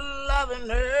stopped loving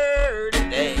her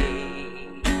today.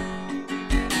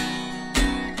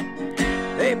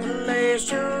 They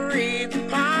placed a wreath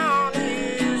upon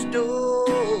his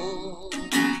door,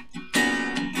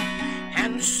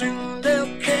 and soon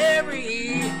they'll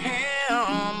carry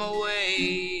him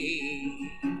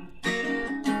away.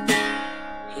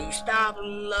 He stopped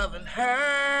loving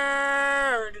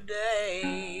her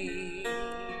today.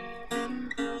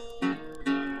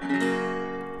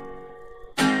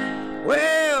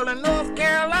 Well, in North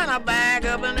Carolina, back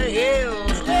up in the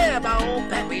hills, lived my old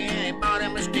pappy, and he bought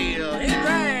him a steel. He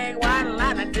drank white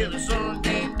lightning till the sun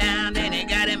came down, then he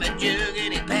got him a jug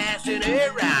and he passed it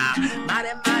around.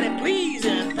 Mighty, mighty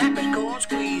pleasing, pappy's corn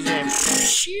squeezing.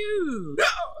 Shoo!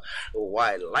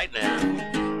 White lightning.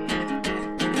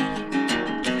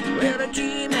 Well, the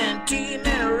G-man,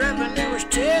 T-man, revenue was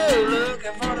still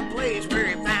looking for the place where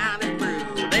he found his brew.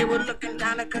 They were looking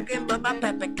kinda cooking, but my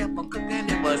pappy kept on cooking.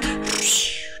 It was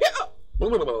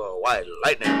white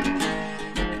lightning.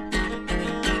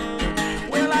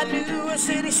 Well, I knew a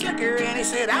city slicker, and he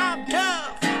said, I'm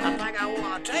tough. I think I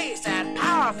want to taste that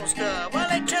powerful stuff. Well,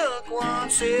 he took one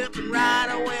sip, and right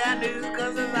away I knew,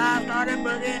 cause his eyes started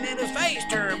bugging and his face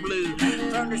turned blue.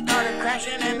 Thunder started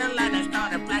crashing, and the lightning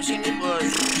started flashing. It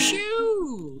was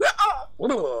shoo!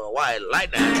 White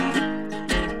lightning.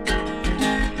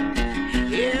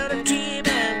 Yeah, the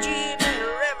G-man,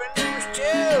 revenue was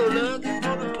still looking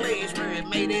for the place where he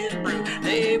made his brew.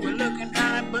 They were looking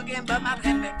kind of bugging, but my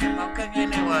pappy kept on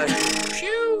cooking. It was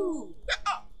shoo!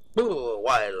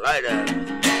 White lighter.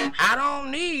 I don't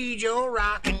need your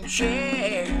rocking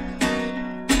chair,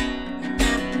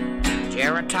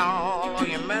 Geritol or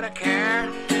your Medicare.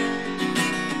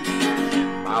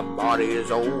 My body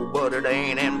is old, but it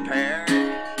ain't impaired.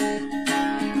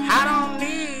 I don't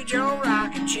need your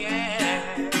rocking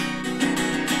chair.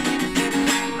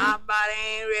 My body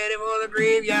ain't ready for the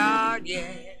graveyard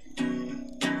yet.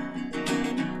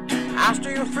 I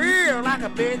still feel like a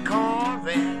big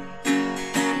Corvette.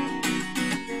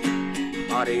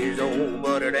 Body's old,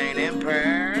 but it ain't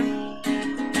impaired.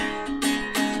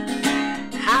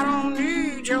 I don't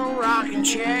need your rocking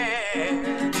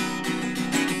chair.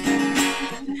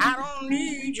 I don't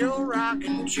need your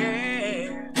rocking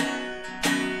chair,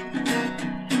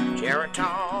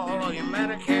 Geritol or your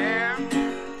Medicare.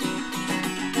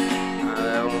 I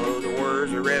don't know the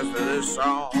words of the rest of this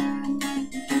song.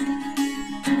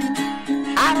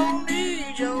 I don't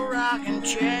need your rocking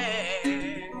chair.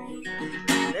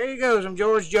 There you go, some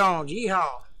George Jones.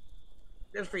 Yeehaw.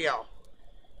 Just for y'all.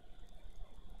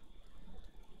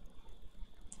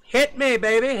 Hit me,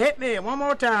 baby. Hit me one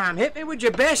more time. Hit me with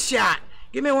your best shot.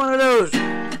 Give me one of those.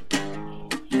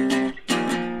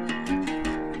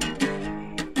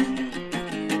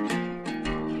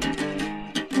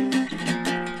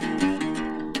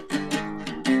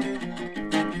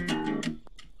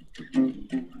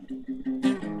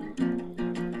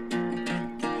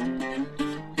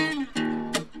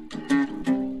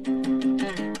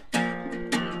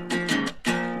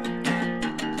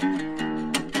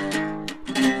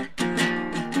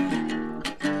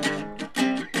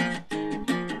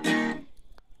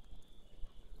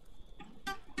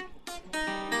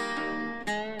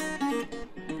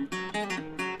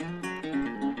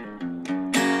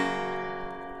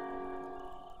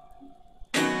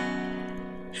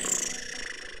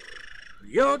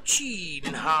 Your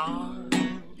cheating heart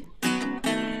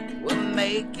will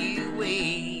make you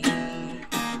weep.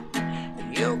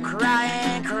 You'll cry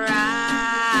and cry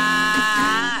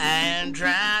and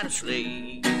try to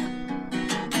sleep,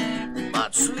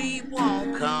 but sleep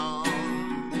won't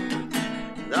come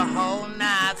the whole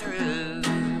night through.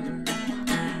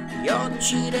 Your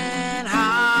cheating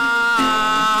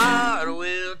heart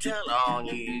will tell on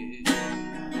you.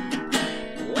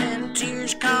 When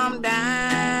tears come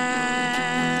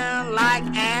down like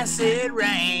acid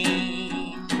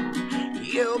rain,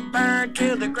 you'll burn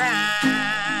to the ground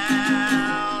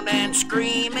and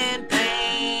scream in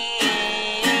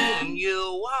pain.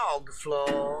 You'll walk the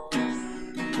floor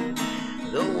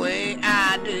the way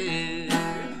I do.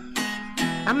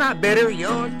 I'm not bitter.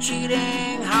 Your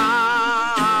cheating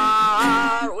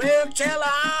heart will tell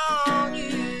on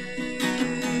you.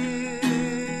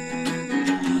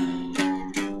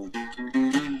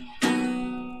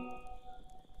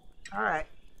 All right.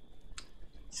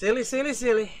 Silly, silly,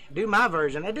 silly. Do my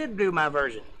version. I did do my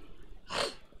version.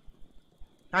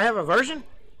 I have a version?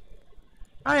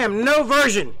 I am no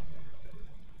version.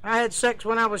 I had sex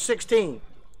when I was 16.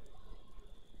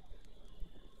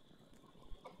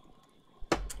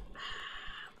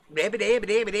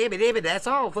 That's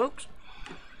all, folks.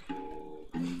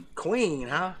 Queen,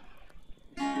 huh?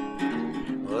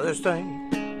 Well, this thing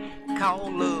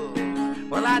called love.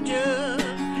 Well, I just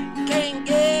can't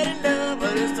get enough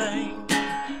of this thing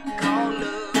called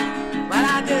love. Well,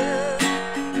 I just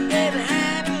can't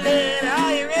handle it.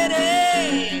 Are you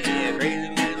ready? Crazy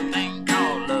little thing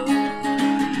called love.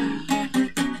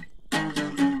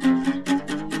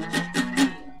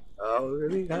 Oh,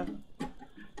 really?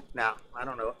 No, I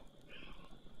don't know it.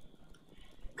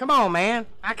 Come on, man.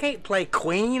 I can't play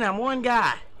Queen. I'm one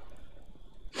guy.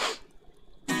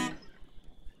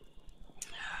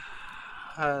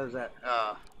 How's that?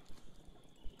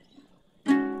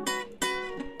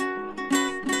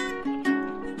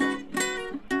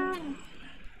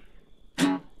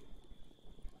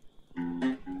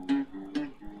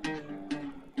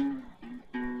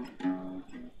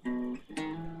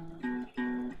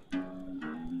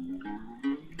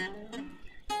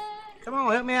 Come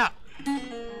on, help me out.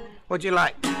 What'd you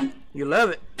like? You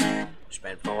love it.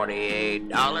 Spent $48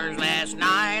 last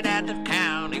night at the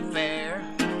county fair.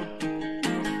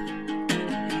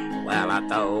 Well, I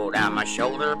throwed out my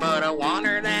shoulder, but I want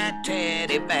her that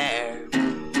teddy bear.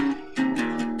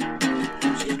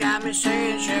 She's got me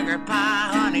saying sugar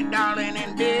pie, honey, darling,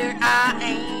 and dear. I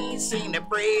ain't seen the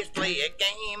Braves play a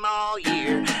game all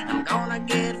year. I'm gonna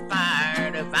get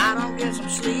fired if I don't get some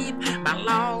sleep. My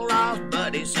long lost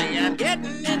buddies say I'm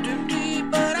getting in too deep,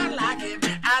 but I like it,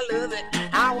 I love it,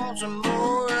 I want some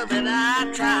more of it.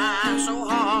 I try so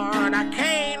hard, I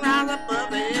can't rise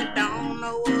above it. Don't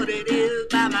know what it is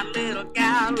by my little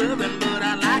gal loving, but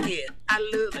I like it, I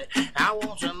love it, I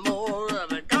want some more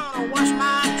of it. Gonna wash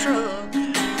my truck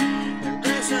and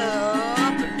dress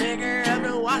up and take her up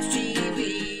to watch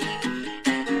TV.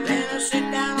 Then I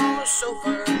sit down on the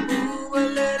sofa and move a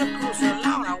little closer.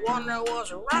 Lord, I wonder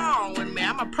what's wrong with me.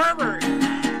 I'm a pervert,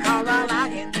 cause I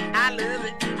like it, I love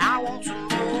it, I want some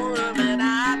more of it.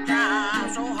 I try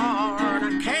so hard,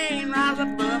 I can't rise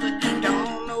above it.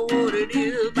 Don't know what it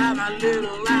is by my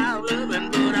little loud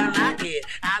loving, but I like it,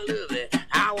 I love it,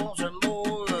 I want some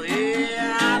more of it.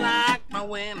 Yeah, I like my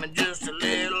women just a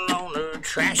little on the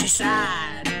trashy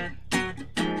side.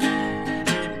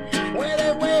 Well,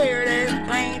 they wear their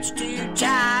pants too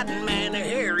tight, and man, their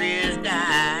hair is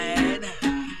dyed.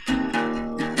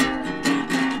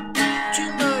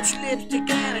 Too much lipstick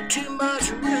and too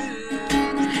much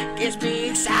rouge gets me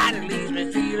excited, leaves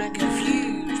me feeling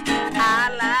confused. I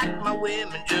like my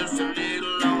women just a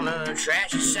little on the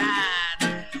trashy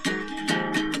side.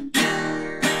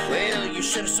 Well, you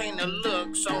should have seen the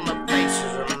looks on the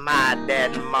faces of my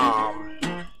dad and mom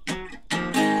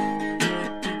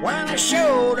when I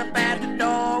showed up at the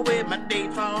door with my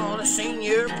date for the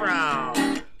senior prom.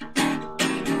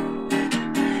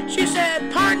 She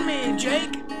said, "Pardon me,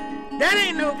 Jake, that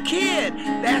ain't no kid.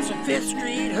 That's a 5th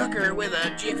Street hooker with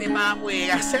a Jiffy Bob wig."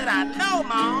 I said, "I know,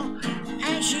 Ma,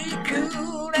 and she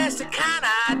cool, that's the kind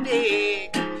I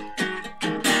dig."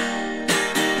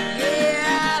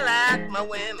 Yeah, I like my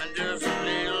women just a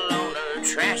little on the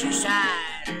trashy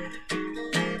side.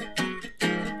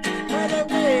 Well, they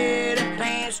wear the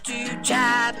pants too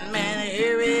tight, and man, the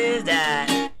hair is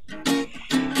dyed.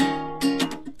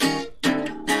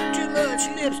 Too much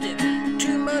lipstick,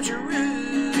 too much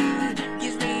rouge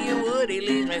gives me a woody,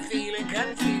 leaves me feeling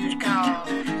confused. Cause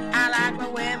I like my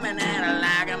women and I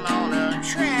like them on the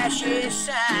trashy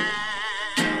side.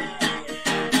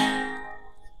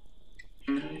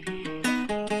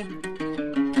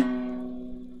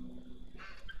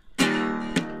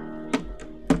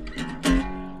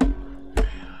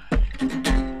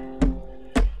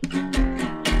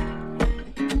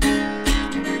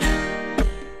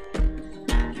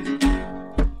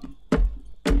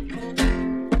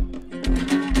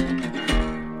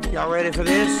 Y'all ready for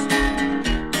this?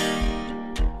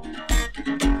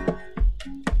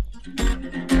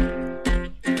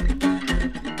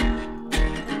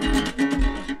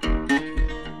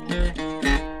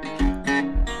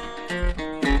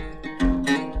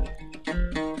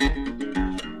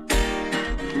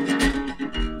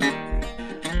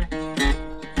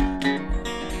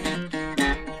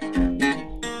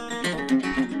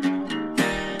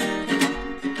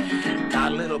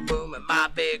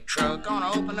 Truck, gonna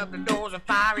open up the doors and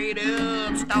fire it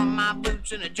up. Stomp my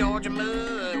boots in the Georgia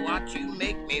mud. Watch you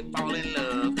make me fall in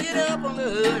love. Get up on the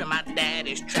hood of my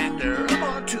daddy's tractor. Up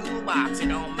on the toolbox, it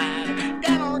don't matter.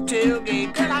 Down on the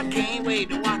tailgate, girl, I can't wait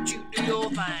to watch you do your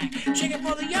thing. Shake it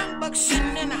for the young bucks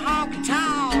sitting in the honky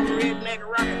tonk. Redneck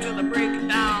rockin' till the break of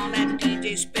dawn. That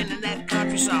DJ spinning that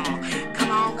country song.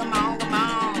 Come on, come on, come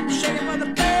on. Shake it for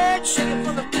the birds, shake it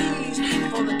for the bees,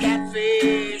 for the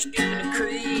catfish deep in the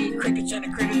creek. Crickets and the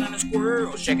critters and the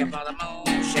squirrels. Shake it for the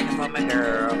moon, shake it for me,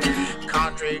 girl.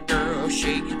 Country girl,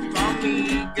 shake it for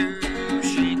me, girl.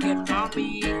 Shake it for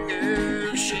me,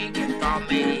 girl. Shake it for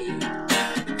me.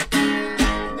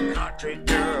 Country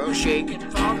girl, shake it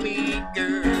for me,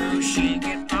 girl. Shake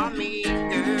it for me,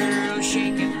 girl.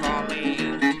 Shake it for me.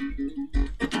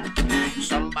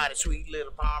 Somebody sweet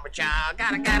little farmer child.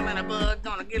 Got a gal in a bug,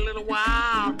 gonna get a little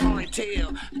wild.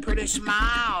 Ponytail, pretty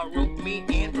smile. Rope me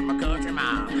in from a country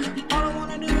mile. All I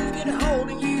wanna do is get a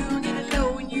hold of you, get a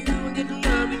knowing you, get a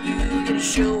loving you, get a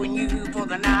showing you for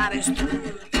the night is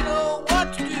through. You know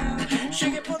what to do.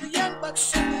 Shake it for the young bucks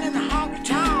sitting in the honky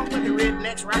tonk with the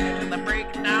rednecks rocking till the break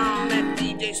of dawn. That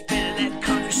DJ spinning that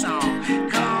country song.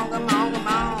 Come on, come on, come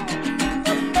on.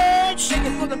 For the birds, shake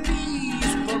it for the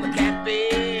bees, for the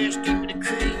catfish deep in the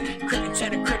creek. Crickets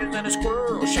and the critters and the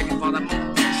squirrels. Shake it for the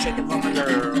moon, shake it for my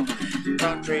girl.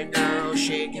 Country girl,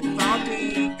 shake it for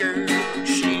me, girl.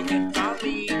 Shake it for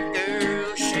me,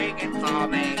 girl. Shake it for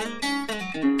me.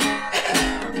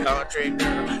 Country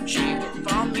girl, shake it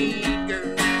for me,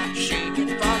 girl. Shake it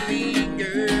for me,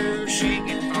 girl. Shake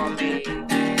it for me.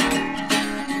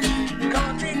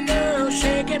 Country girl,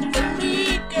 shake it for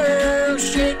me, girl.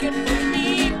 Shake it for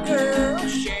me, girl.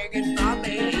 Shake it for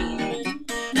me.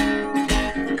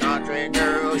 Country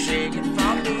girl, shake it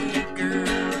for me,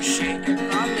 girl. Shake it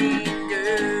for me,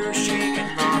 girl. Shake it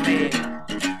for me.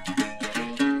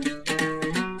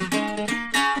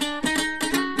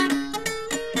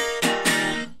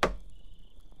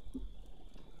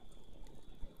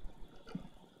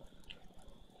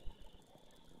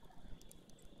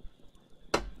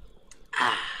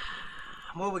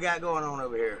 What we got going on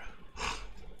over here?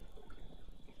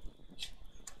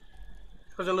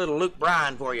 There's a little Luke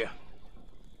Bryan for you.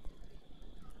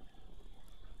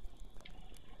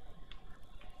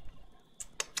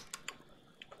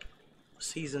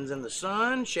 Seasons in the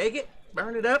sun. Shake it.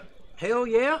 Burn it up. Hell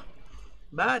yeah.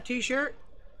 Buy a t-shirt.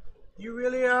 You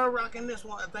really are rocking this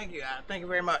one. Thank you. Thank you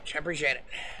very much. I appreciate it.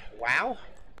 Wow?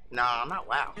 No, I'm not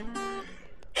wow.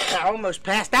 I almost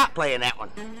passed out playing that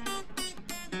one.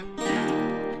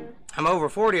 I'm over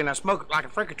 40 and I smoke like a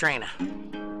frickatrina.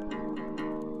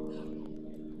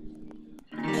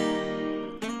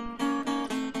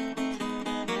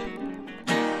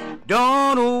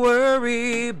 Don't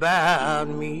worry about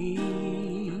me.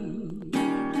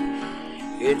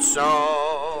 It's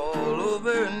all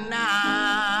over now.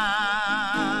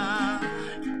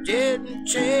 Didn't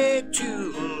take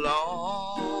too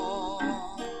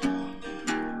long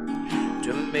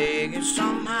to make it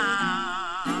somehow.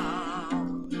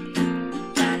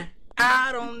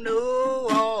 I don't know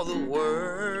all the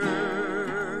words,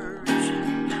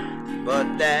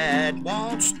 but that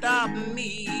won't stop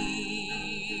me,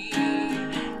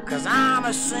 'cause I'm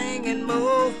a singing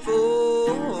mofo.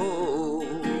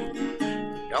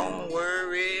 Don't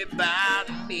worry about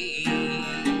me.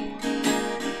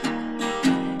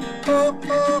 Oh,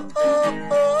 oh, oh,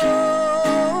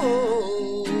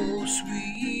 oh,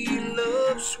 sweet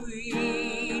love,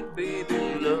 sweet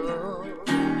baby love.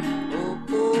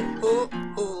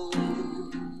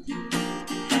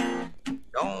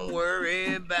 Don't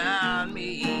worry about me.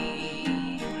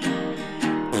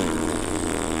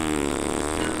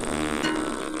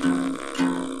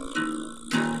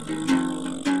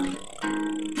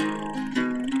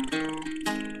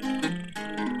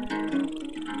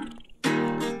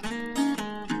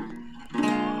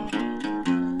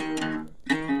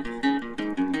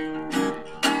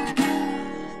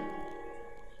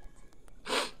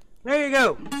 There you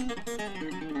go.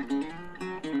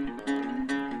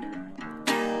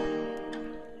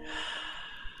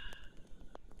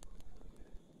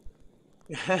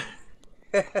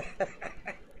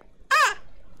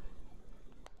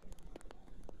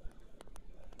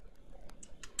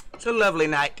 It's a lovely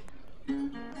night.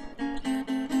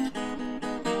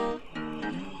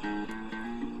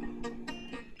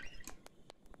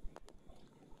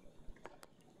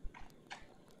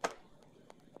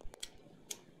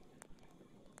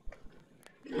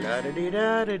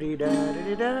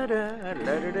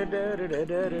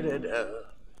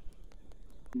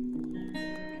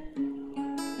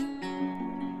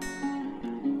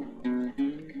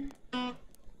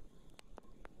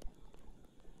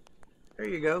 There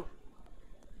you go.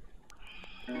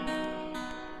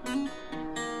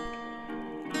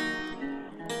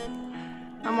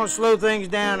 I'm gonna slow things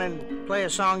down and play a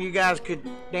song you guys could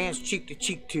dance cheek to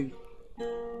cheek to.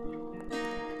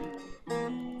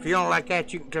 If you don't like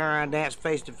that, you can turn around and dance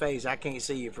face to face. I can't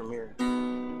see you from here.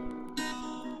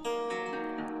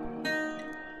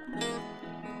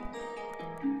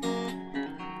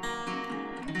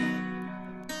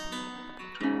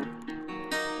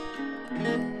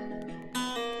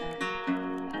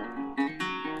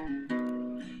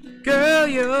 Girl,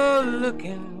 you're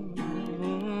looking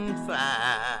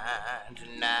fine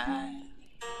tonight.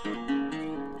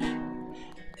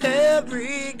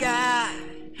 Every guy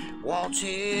wants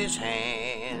his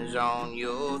hands on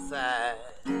your thigh.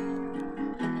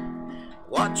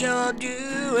 What you're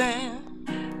doing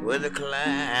with a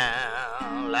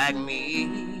clown like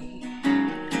me,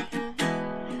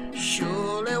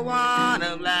 surely one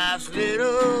of life's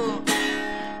little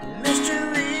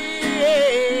mysteries.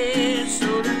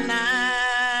 So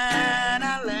tonight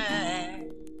I lay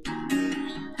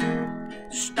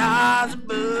stars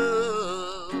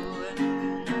above.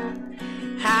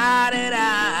 How did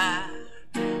I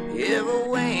ever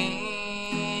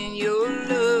win your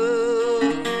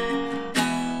love?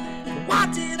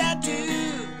 What did I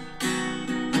do?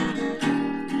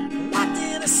 What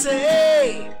did I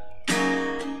say?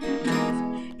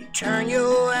 You turn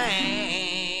your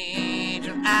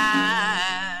angel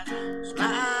eyes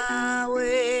my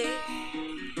way.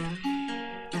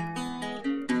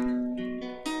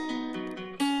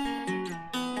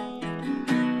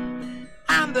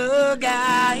 I'm the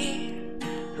guy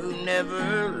who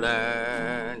never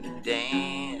learned to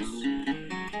dance,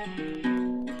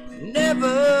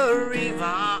 never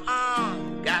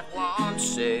even got one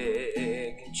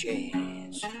second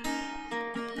chance.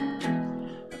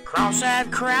 Across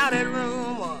that crowded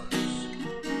room was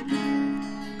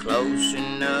close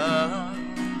enough.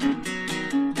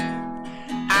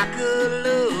 I could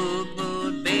look,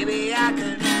 but baby I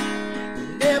could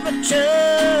never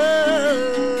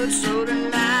touch. So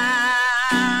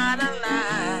tonight I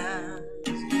lie,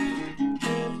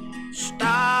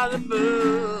 stars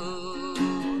above.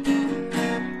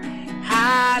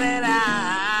 How did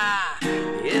I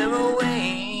ever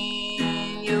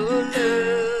win your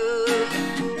love?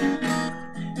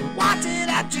 What did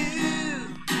I do?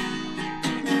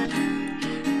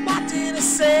 What did I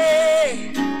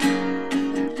say?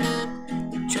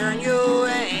 Turn your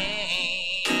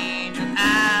angel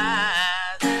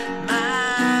eyes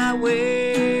my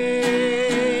way.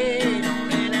 Don't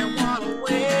let anyone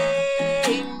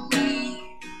away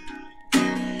me.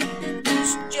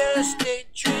 It's just a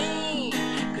dream,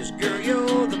 'cause girl,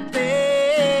 you're the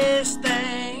best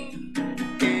thing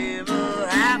ever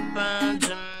happened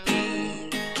to me.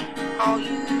 All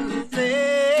you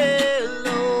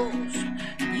fellows,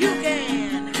 you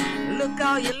can look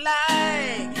all you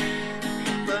like,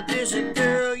 but there's a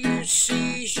girl you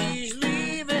see, she's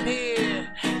leaving here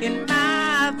in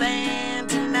my van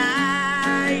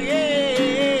tonight. Yeah.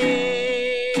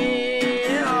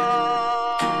 Oh.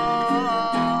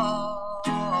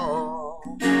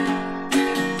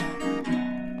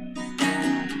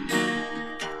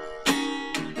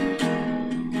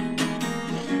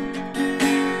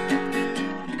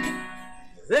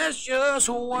 There's just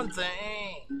one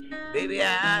thing, baby,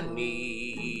 I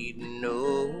need to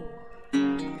know.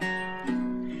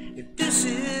 If this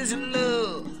is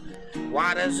love,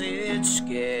 why does it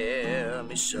scare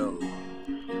me so?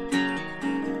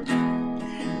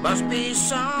 Must be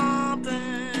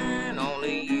something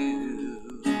only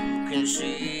you can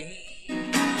see.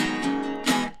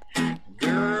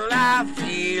 Girl, I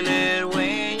feel it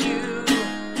when you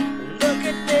look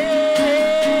at this.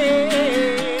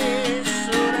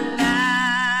 So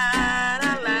tonight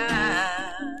I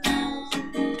lie,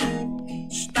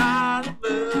 stars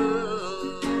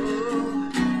above.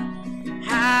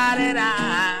 How did I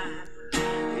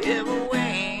ever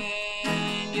win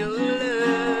your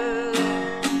love?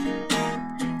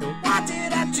 What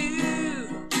did I do?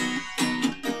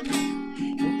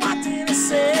 What did I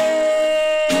say?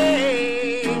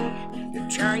 To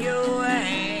turn your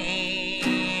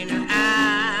angel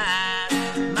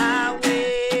eyes my way.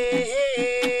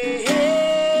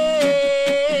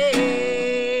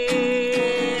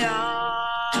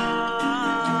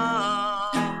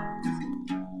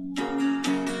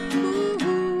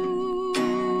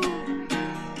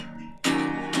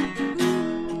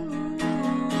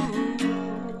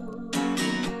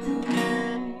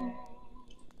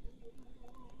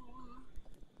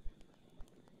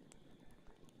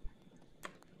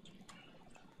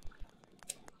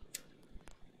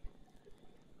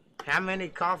 How many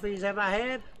coffees have I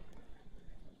had?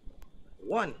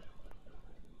 One.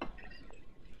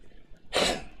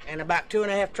 And about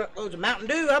 2.5 truckloads of Mountain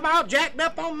Dew. I'm all jacked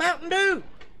up on Mountain Dew.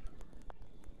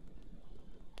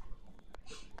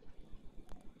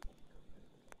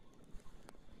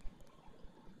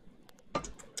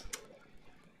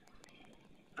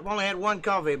 I've only had one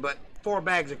coffee, but 4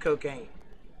 bags of cocaine.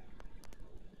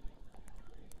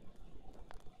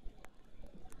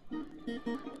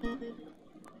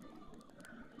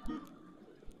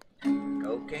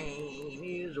 Cocaine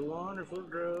is a wonderful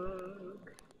drug.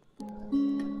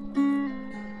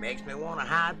 Makes me want to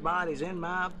hide bodies in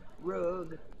my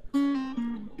rug.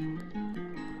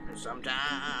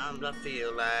 Sometimes I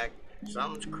feel like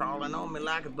something's crawling on me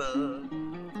like a bug.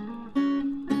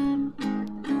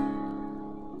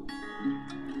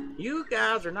 You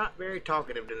guys are not very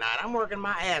talkative tonight. I'm working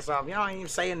my ass off. Y'all ain't even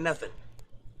saying nothing.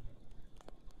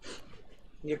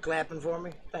 You're clapping for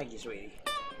me? Thank you, sweetie.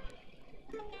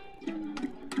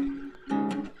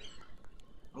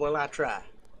 Well, I try.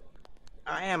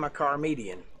 I am a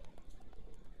comedian.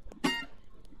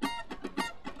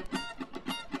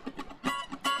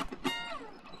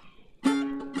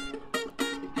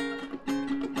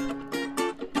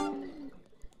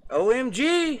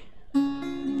 OMG!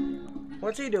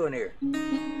 What's he doing here?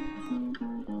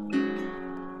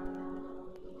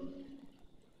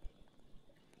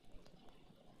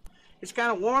 It's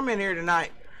kind of warm in here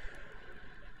tonight.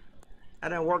 I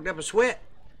done worked up a sweat.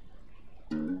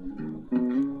 Well,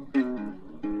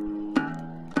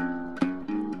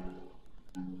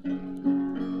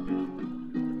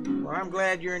 I'm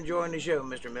glad you're enjoying the show,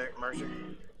 Mr. Mercer.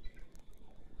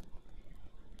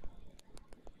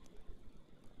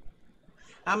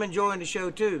 I'm enjoying the show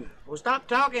too. Well, stop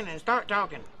talking and start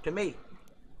talking to me.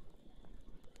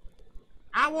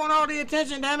 I want all the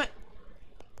attention, damn it.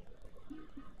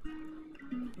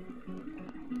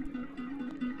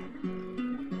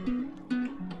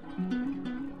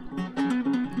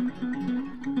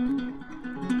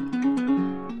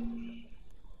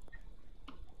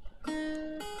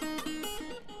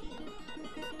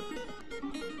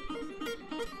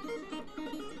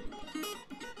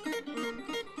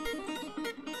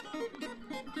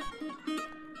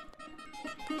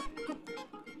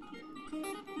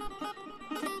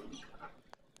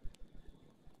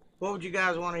 What would you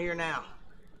guys want to hear now?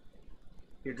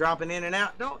 You're dropping in and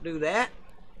out? Don't do that.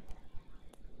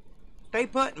 Stay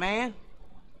put, man.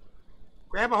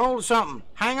 Grab a hold of something.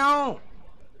 Hang on.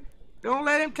 Don't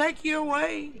let him take you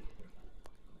away.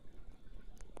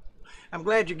 I'm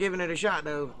glad you're giving it a shot,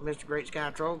 though, Mr. Great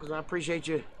Sky Troll, because I appreciate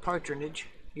your patronage.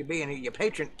 You being here, your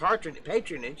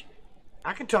patronage.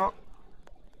 I can talk.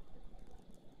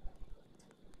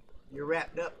 You're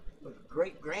wrapped up with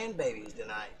great grandbabies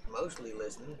tonight, mostly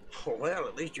listening. Well,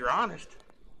 at least you're honest.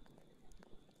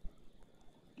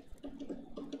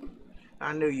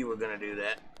 I knew you were gonna do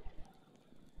that.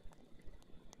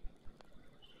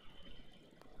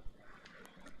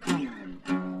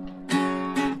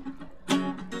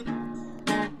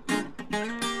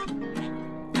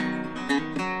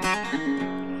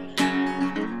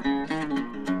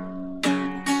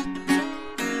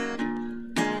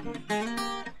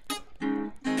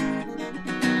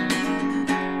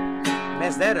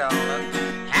 That all up.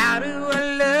 How do I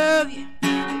love you?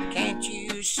 Can't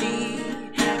you see?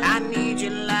 I need you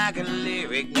like a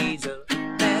lyric needs a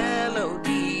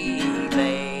melody,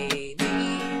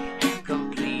 baby.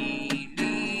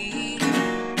 Completely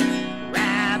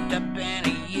wrapped up in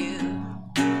you.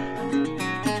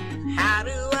 How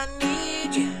do I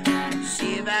need you?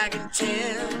 See if I can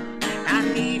tell. I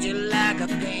need you like a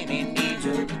penny needs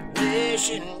a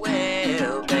wishing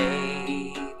well, baby.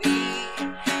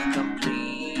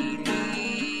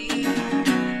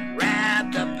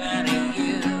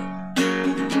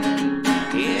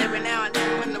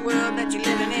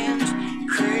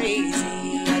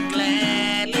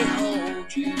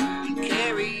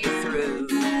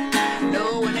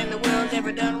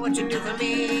 Done what you do for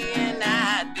me, and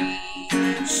I'd be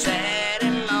sad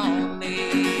and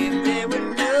lonely if there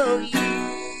were no you.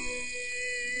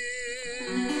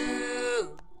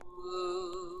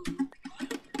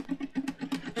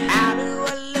 How do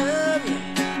I love you?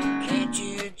 Can't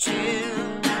you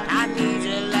tell? I need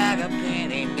you like a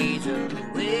penny needs a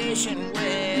wishing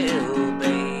well,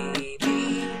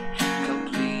 baby.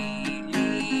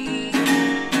 Completely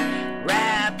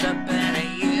wrapped up in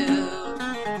you.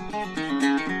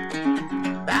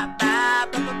 Bye.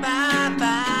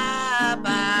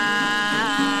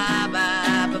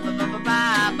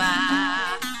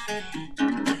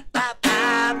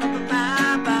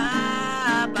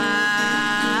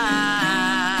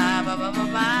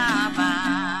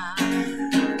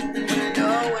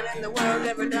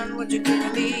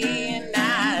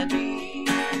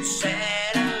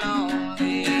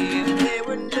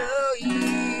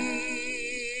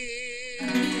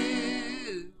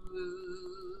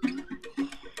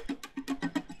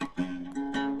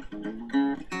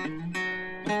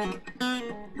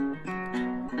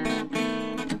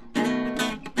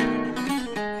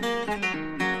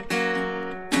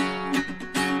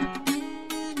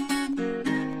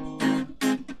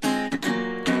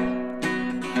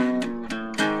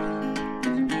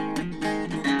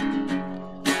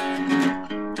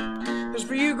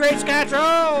 bass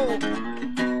control.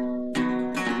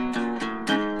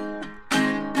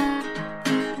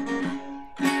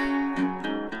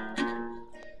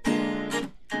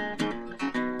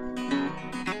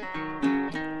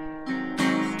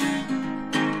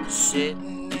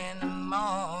 Sitting in the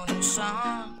morning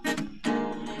sun,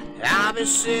 I'll be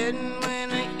sitting when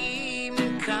the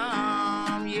evening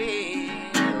come,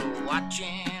 yeah,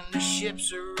 watching the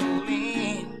ships roll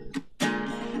in,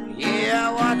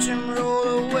 yeah, watch them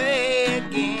roll away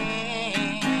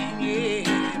again,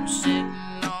 yeah, I'm sitting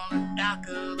on the dock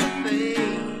of the bay,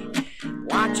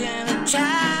 watching the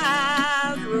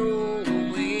tide roll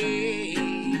away,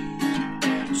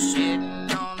 sitting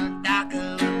on the dock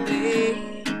of the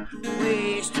bay,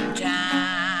 wasting time.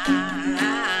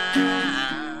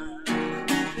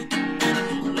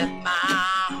 Left my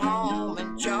home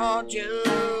in Georgia,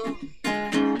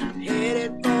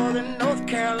 headed for the North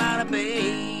Carolina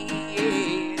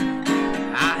Bay.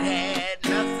 I had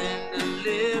nothing to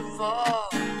live for,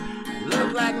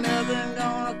 looked like nothing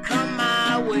gonna come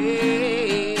my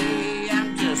way.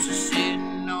 I'm just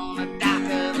sitting on the dock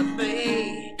of the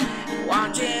bay,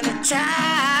 watching the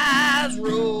tides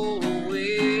roll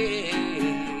away.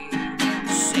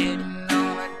 Sitting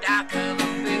on the dock of the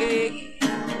bay,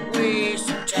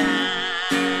 wasting time.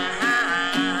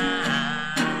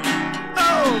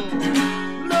 Oh,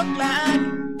 look like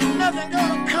nothing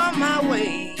gonna come my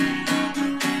way.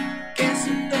 Guess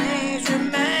the things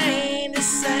remain the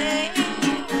same.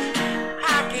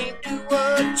 I can't do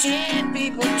what 10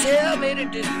 people tell me to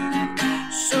do,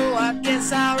 so I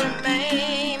guess I'll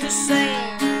remain the same.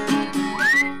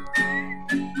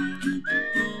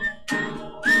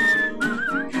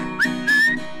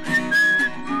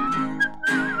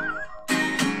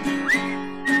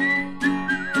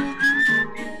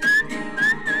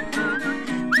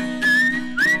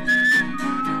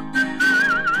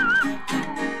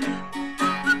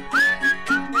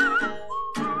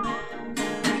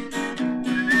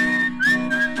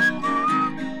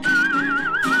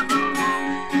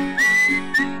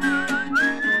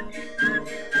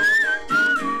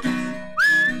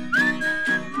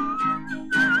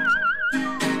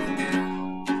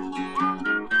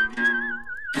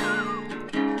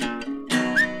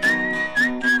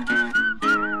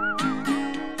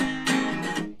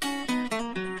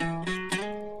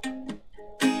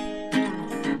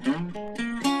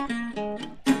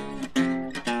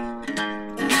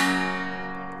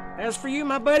 As for you,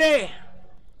 my buddy,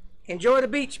 enjoy the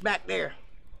beach back there,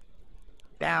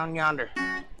 down yonder,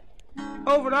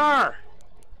 over there.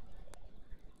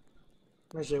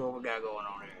 Let's see what we got going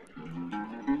on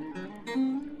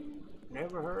here.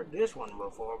 Never heard this one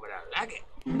before, but I like it.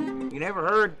 You never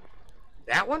heard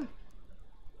that one?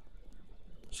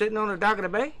 Sitting on the dock of the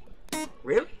bay?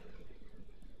 Really?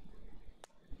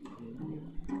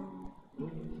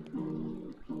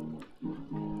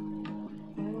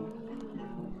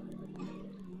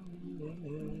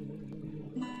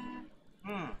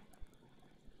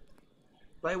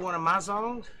 Play one of my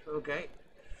songs? Okay.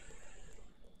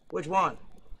 Which one?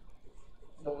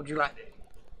 What would you like to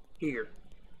hear?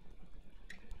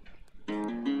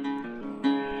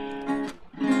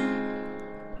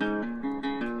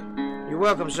 You're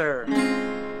welcome, sir.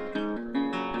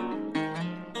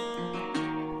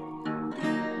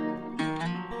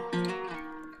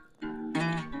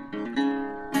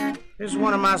 This is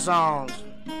one of my songs.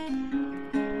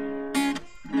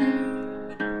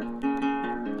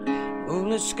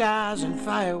 Moonlit skies and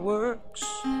fireworks,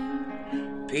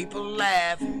 people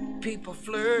laugh, people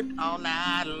flirt all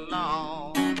night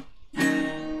long.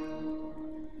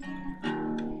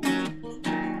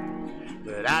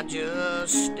 But I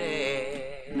just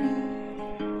stare.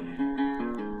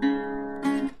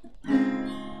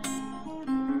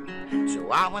 So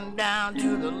I went down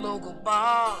to the local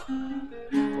bar,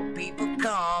 where people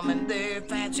come in their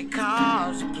fancy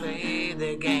cars to play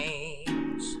their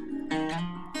games.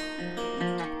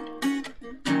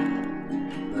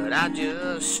 But I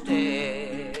just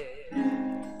stared.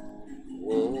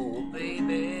 Whoa,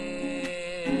 baby.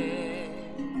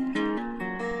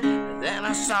 And then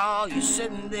I saw you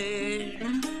sitting there,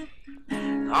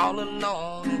 all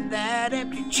alone in that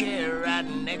empty chair right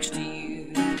next to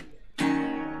you.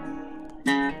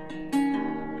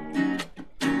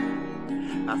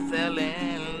 I fell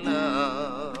in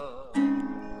love.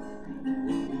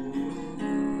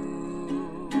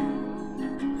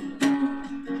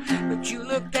 But you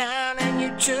looked down and you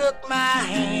took my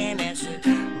hand and said,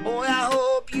 boy, I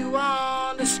hope you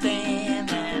understand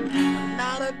that I'm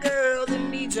not a girl that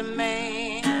needs a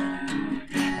man.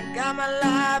 I got my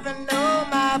life and know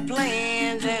my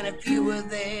plans, and if you were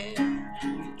there,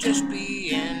 you'd just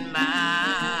be in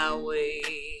my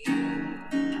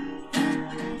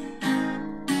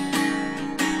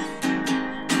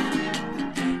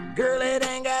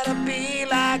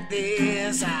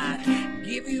this. I'd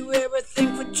give you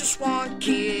everything for just one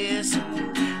kiss.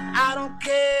 I don't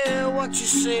care what you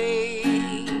say,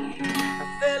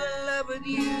 I fell in love with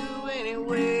you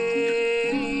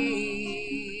anyway.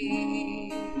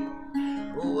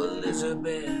 Oh,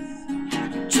 Elizabeth,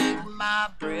 take my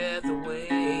breath away.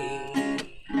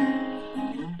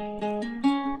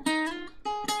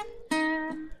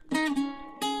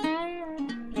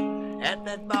 At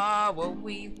that bar where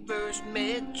we first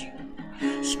met,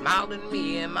 you smiled at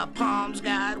me and my palms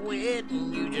got wet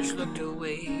and you just looked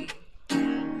away.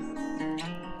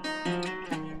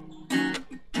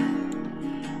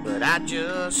 But I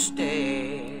just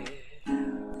stared.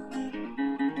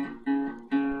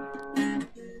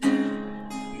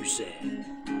 You said,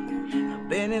 I've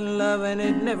been in love and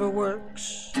it never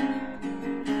works.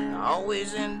 I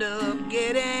always end up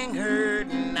getting hurt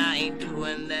and I ain't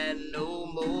doing that no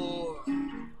more.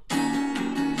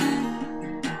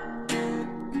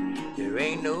 There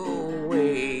ain't no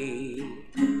way.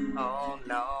 Oh,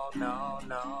 no, no,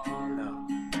 no, no.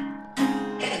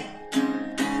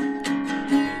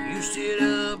 You stood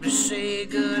up to say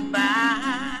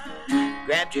goodbye,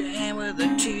 grabbed your hand with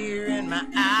a tear in my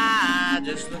eye,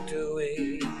 just looked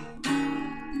away.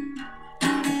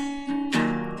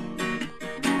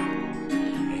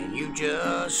 And you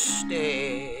just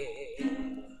stared.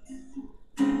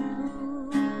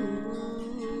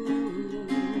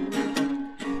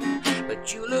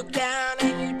 But you looked down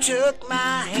and you took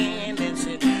my hand and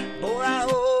said, boy, I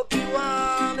hope you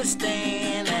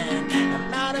understand that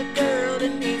I'm not a girl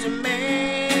that needs a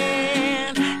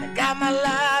man. I got my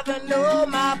life and all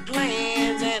my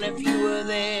plans, and if you were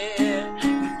there,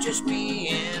 you'd just be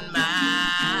in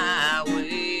my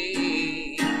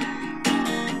way.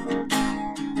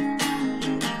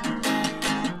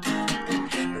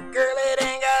 But girl, it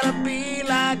ain't gotta be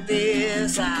like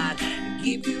this. I'd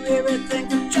give you everything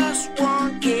for just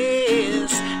one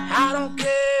kiss. I don't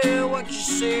care what you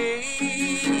say,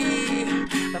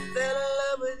 I fell in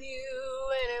love with you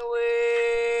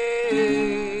anyway.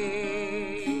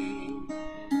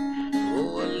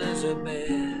 Oh,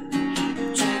 Elizabeth,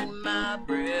 take my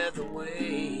breath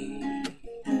away.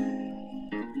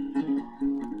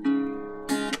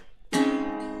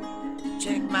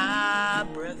 Take my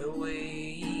breath away.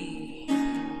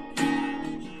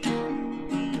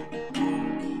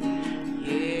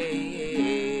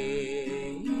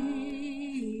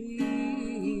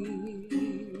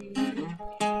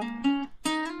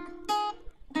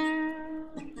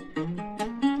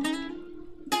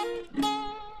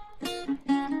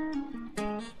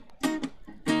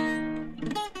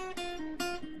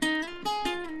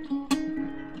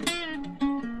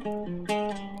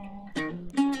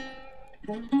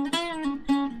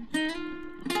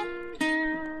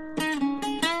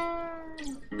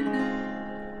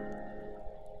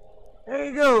 There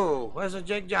you go. There's a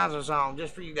Jake Johnson song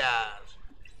just for you guys.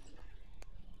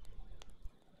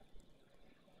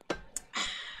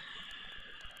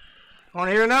 Want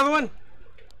to hear another one?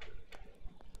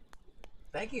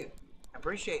 Thank you. I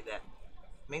appreciate that.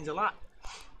 Means a lot.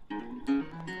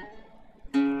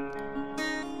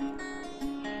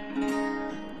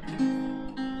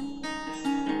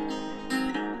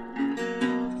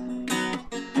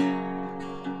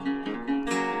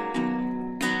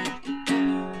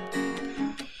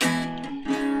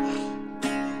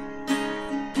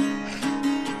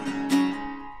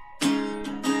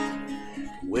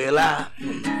 Well, I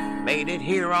made it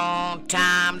here on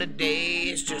time today.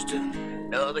 It's just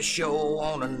another show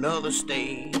on another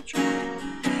stage.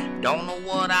 Don't know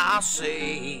what I'll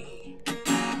say,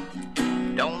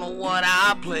 don't know what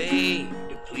I'll play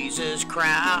to please this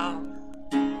crowd.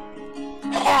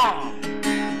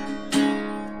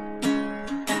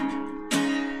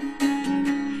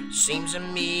 Seems to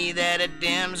me that it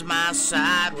dims my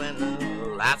sight when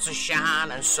the lights are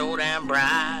shining so damn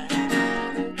bright,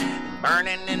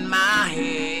 burning in my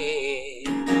head,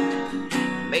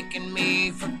 making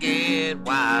me forget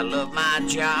why I love my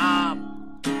job.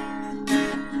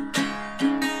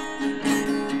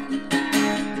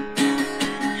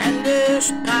 And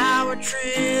this power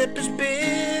trip is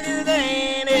bigger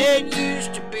than it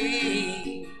used to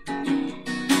be.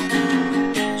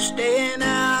 Staying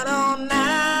out all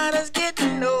night is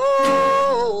getting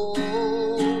old.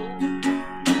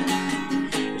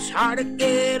 It's hard to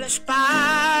get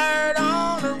inspired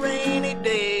on a rainy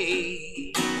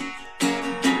day.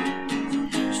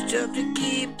 It's tough to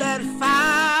keep that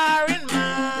fire in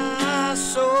my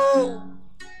soul.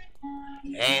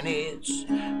 And it's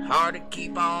hard to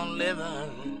keep on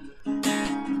living,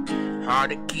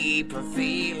 hard to keep a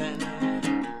feeling.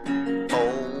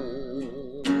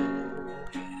 Oh,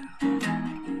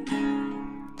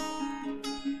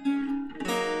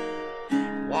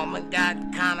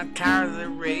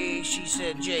 she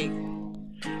said, Jake,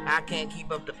 I can't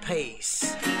keep up the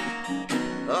pace.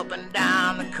 Up and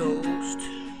down the coast,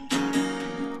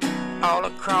 all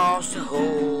across the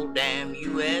whole damn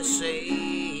USA.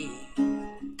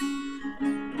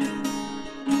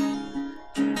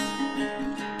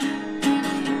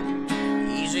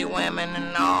 Easy women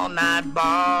and all-night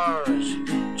bars,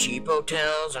 cheap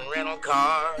hotels and rental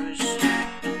cars,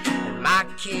 and my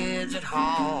kids at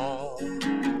home.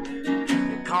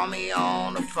 They call me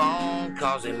on the phone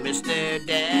 'cause they miss their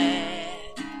dad,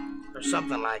 or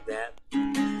something like that.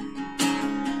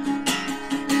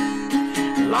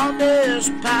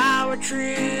 Longest power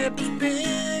trip is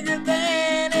bigger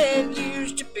than it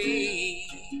used to be.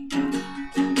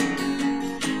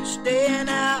 Staying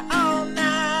out all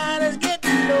night is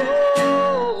getting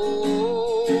old.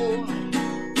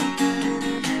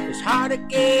 It's hard to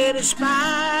get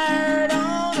inspired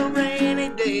on a rainy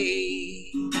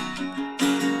day,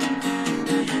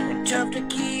 and tough to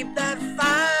keep that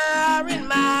fire in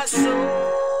my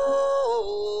soul.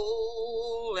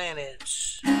 And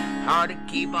it's hard to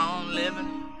keep on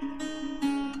living,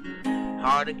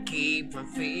 hard to keep from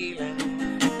feeling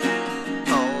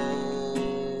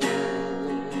old.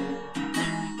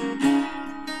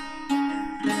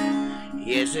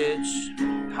 Yes, it's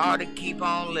hard to keep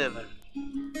on living,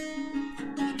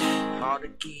 hard to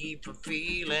keep from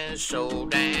feeling so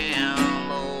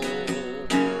damn old.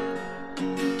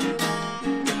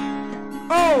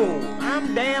 Oh,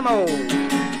 I'm damn old.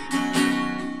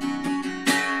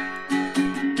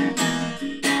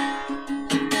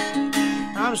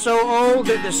 I'm so old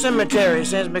that the cemetery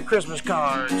sends me Christmas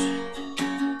cards.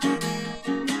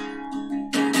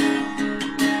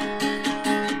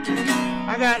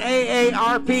 I got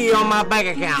AARP on my bank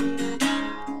account.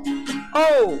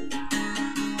 Oh!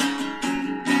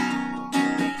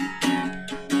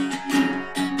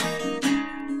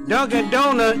 Dunkin'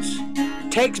 Donuts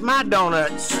takes my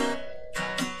donuts.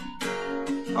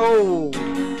 Oh!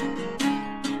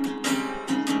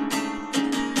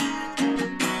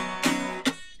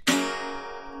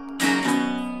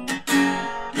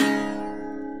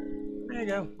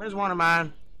 There's one of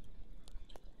mine.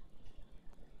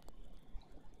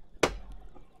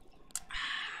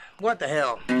 What the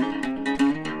hell?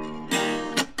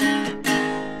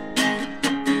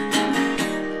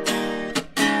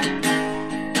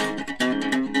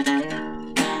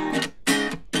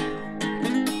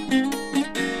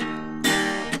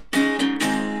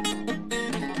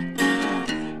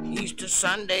 Easter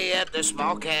Sunday at the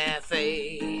small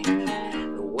cafe,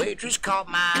 the waitress caught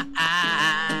my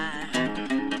eye.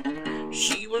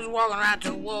 She was walking right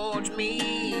towards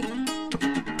me.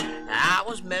 I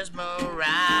was mesmerized.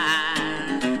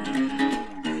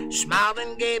 Smiled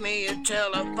and gave me a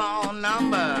telephone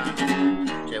number.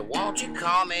 Said, won't you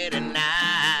call me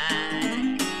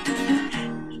tonight?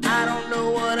 I don't know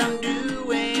what I'm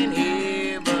doing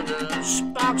here, but the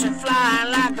sparks are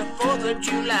flying like the 4th of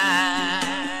July.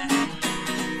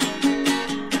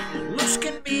 Looks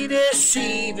can be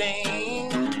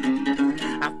deceiving.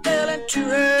 I fell into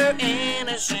her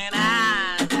innocent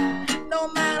eyes. No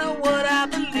matter what I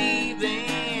believe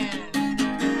in,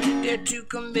 dared to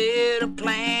commit a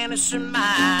plan to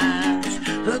surmise.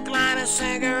 Hook, line, and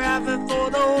sinker, I fell for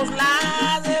those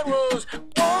lies. It was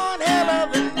one hell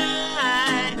of a night.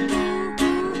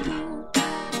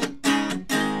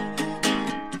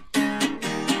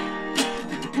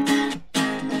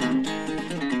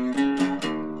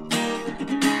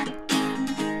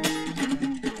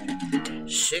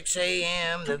 6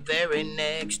 a.m. the very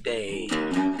next day,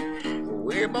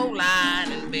 we're both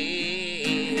lying in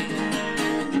bed.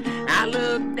 I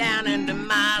looked down into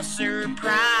my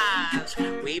surprise.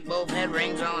 We both had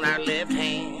rings on our left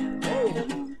hand. Whoa.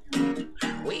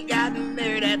 We got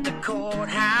married at the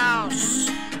courthouse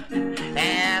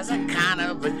as a kind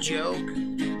of a joke.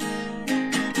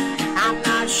 I'm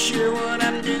not sure what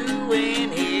I'm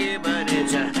doing here, but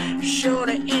it's a sure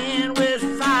to end with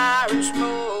fire and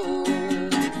smoke.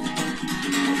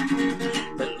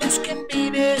 Can be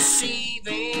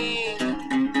deceiving.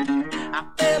 I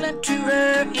fell into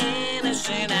her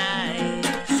innocent eyes.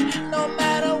 No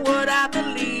matter what I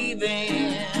believe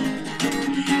in,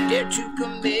 dared to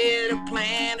commit a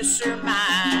plan to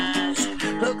surmise.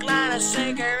 Hook, line, and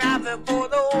sinker, I fell for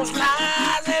those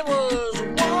lies. It was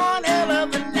one hell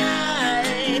of a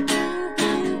night.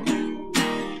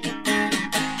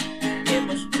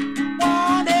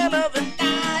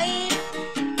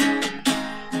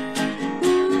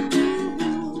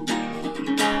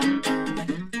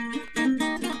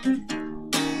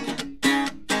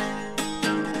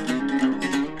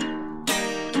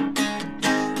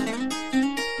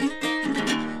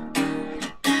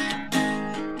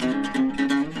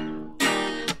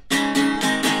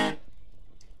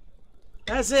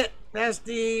 That's it. That's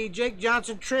the Jake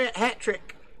Johnson hat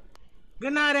trick.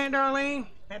 Good night, Aunt Darlene.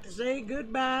 Have to say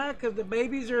goodbye because the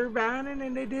babies are whining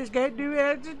and they just can't do it.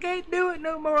 I just can't do it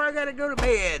no more. I gotta go to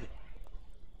bed.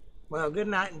 Well, good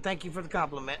night and thank you for the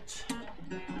compliments.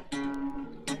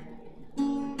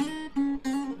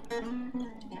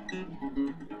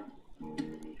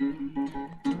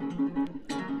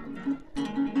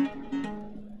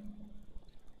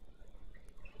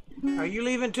 Are you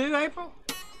leaving too, April?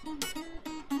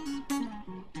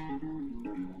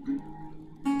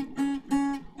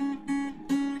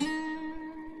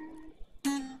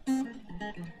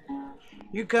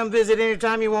 You come visit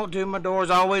anytime you want to. My door's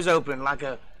always open, like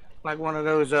one of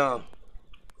those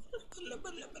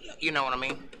you know what I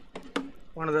mean?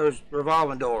 One of those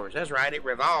revolving doors. That's right, it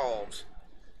revolves.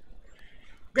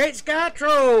 Great Sky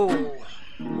Troll.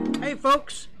 Hey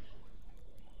folks,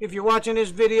 if you're watching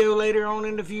this video later on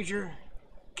in the future,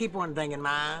 keep one thing in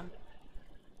mind.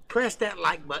 Press that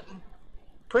like button.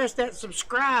 Press that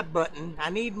subscribe button. I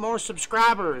need more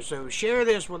subscribers, so share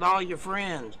this with all your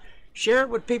friends. Share it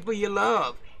with people you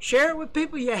love. Share it with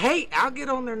people you hate. I'll get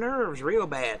on their nerves real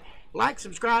bad. Like,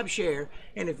 subscribe, share.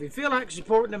 And if you feel like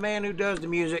supporting the man who does the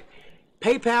music,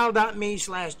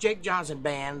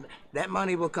 paypal.me/JakeJohnsonBand. That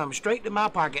money will come straight to my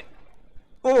pocket.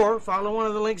 Or follow one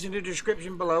of the links in the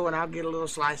description below and I'll get a little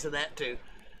slice of that too.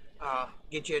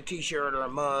 Get you a t-shirt or a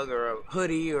mug or a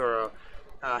hoodie or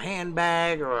a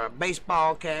handbag or a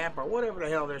baseball cap or whatever the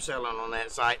hell they're selling on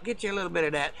that site. Get you a little bit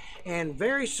of that. And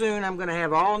very soon I'm going to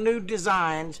have all new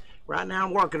designs. Right now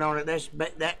I'm working on it.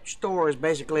 That store is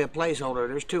basically a placeholder.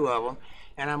 There's 2 of them.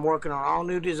 And I'm working on all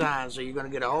new designs. So you're going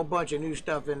to get a whole bunch of new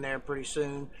stuff in there pretty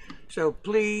soon. So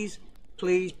please,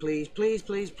 please, please, please,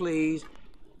 please, please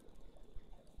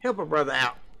help a brother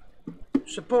out.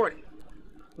 Support it.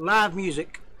 Live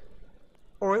music,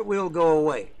 or it will go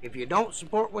away. If you don't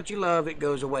support what you love, it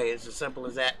goes away. It's as simple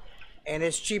as that. And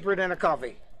it's cheaper than a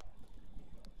coffee.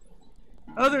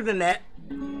 Other than that,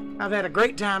 I've had a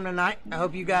great time tonight. I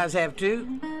hope you guys have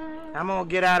too. I'm going to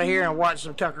get out of here and watch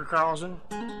some Tucker Carlson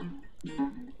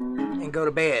and go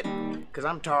to bed because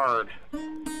I'm tired.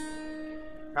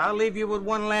 I'll leave you with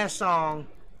one last song.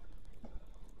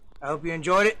 I hope you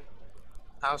enjoyed it.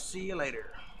 I'll see you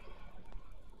later.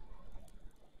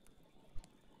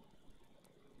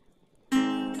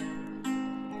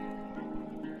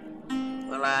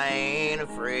 Well, I ain't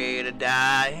afraid of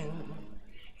dying.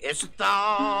 It's the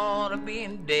thought of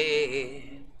being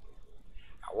dead.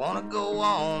 I want to go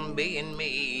on being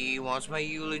me once my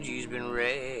eulogy's been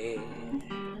read.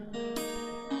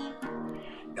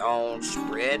 Don't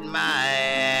spread my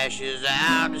ashes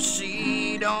out to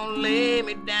sea. Don't lay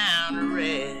me down to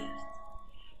rest.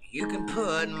 You can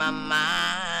put my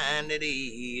mind at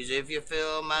ease if you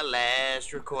fill my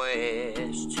last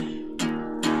request.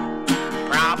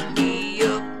 Prop me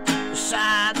up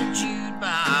beside the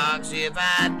jukebox if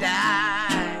I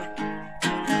die.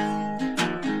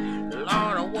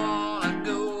 Lord, I wanna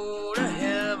go to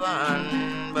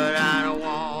heaven, but I don't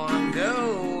wanna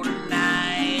go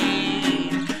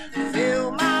tonight.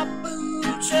 Fill my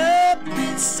boots up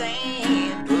with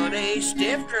sand, put a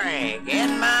stiff drink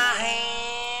in my hand.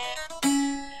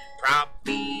 Prop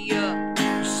me up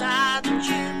beside the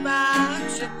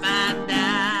jukebox if I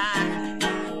die.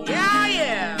 Yeah,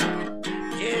 yeah,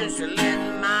 just to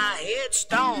let my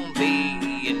headstone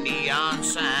be a neon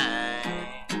sign.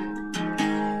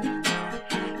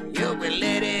 You'll be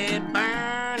let it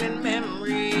burn in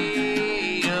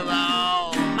memory of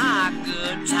all my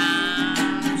good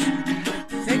times.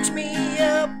 Fix me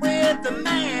up with a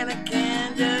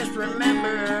mannequin, just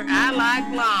remember I like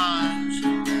blondes.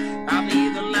 I'll be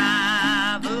the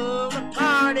life of the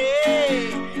party,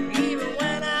 even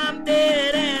when I'm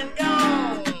dead and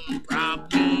gone.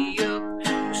 Prop me up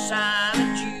beside the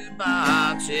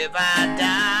jukebox if I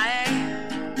die.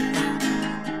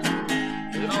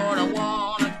 Lord, I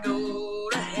wanna go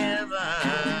to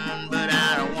heaven, but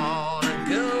I don't wanna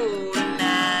go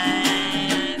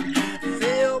tonight.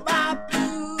 Fill my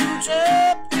boots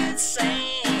up with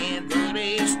sand, put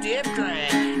a stiff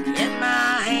drink in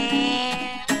my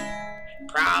hand.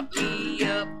 Prop me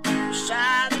up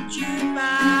beside the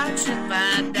jukebox if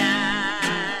I die.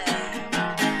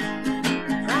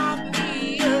 Prop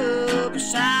me up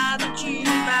beside the jukebox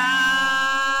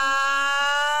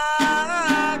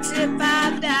if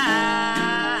I die.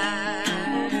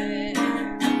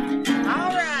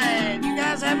 All right, you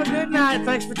guys have a good night.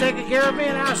 Thanks for taking care of me,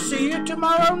 and I'll see you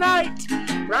tomorrow night.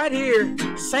 Right here,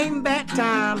 same bat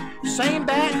time, same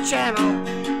bat channel.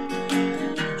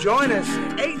 Join us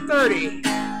at 8:30.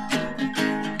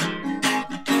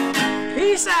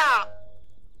 Peace out.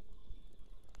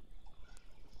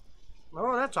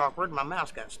 Oh, That's awkward. My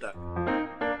mouse got stuck.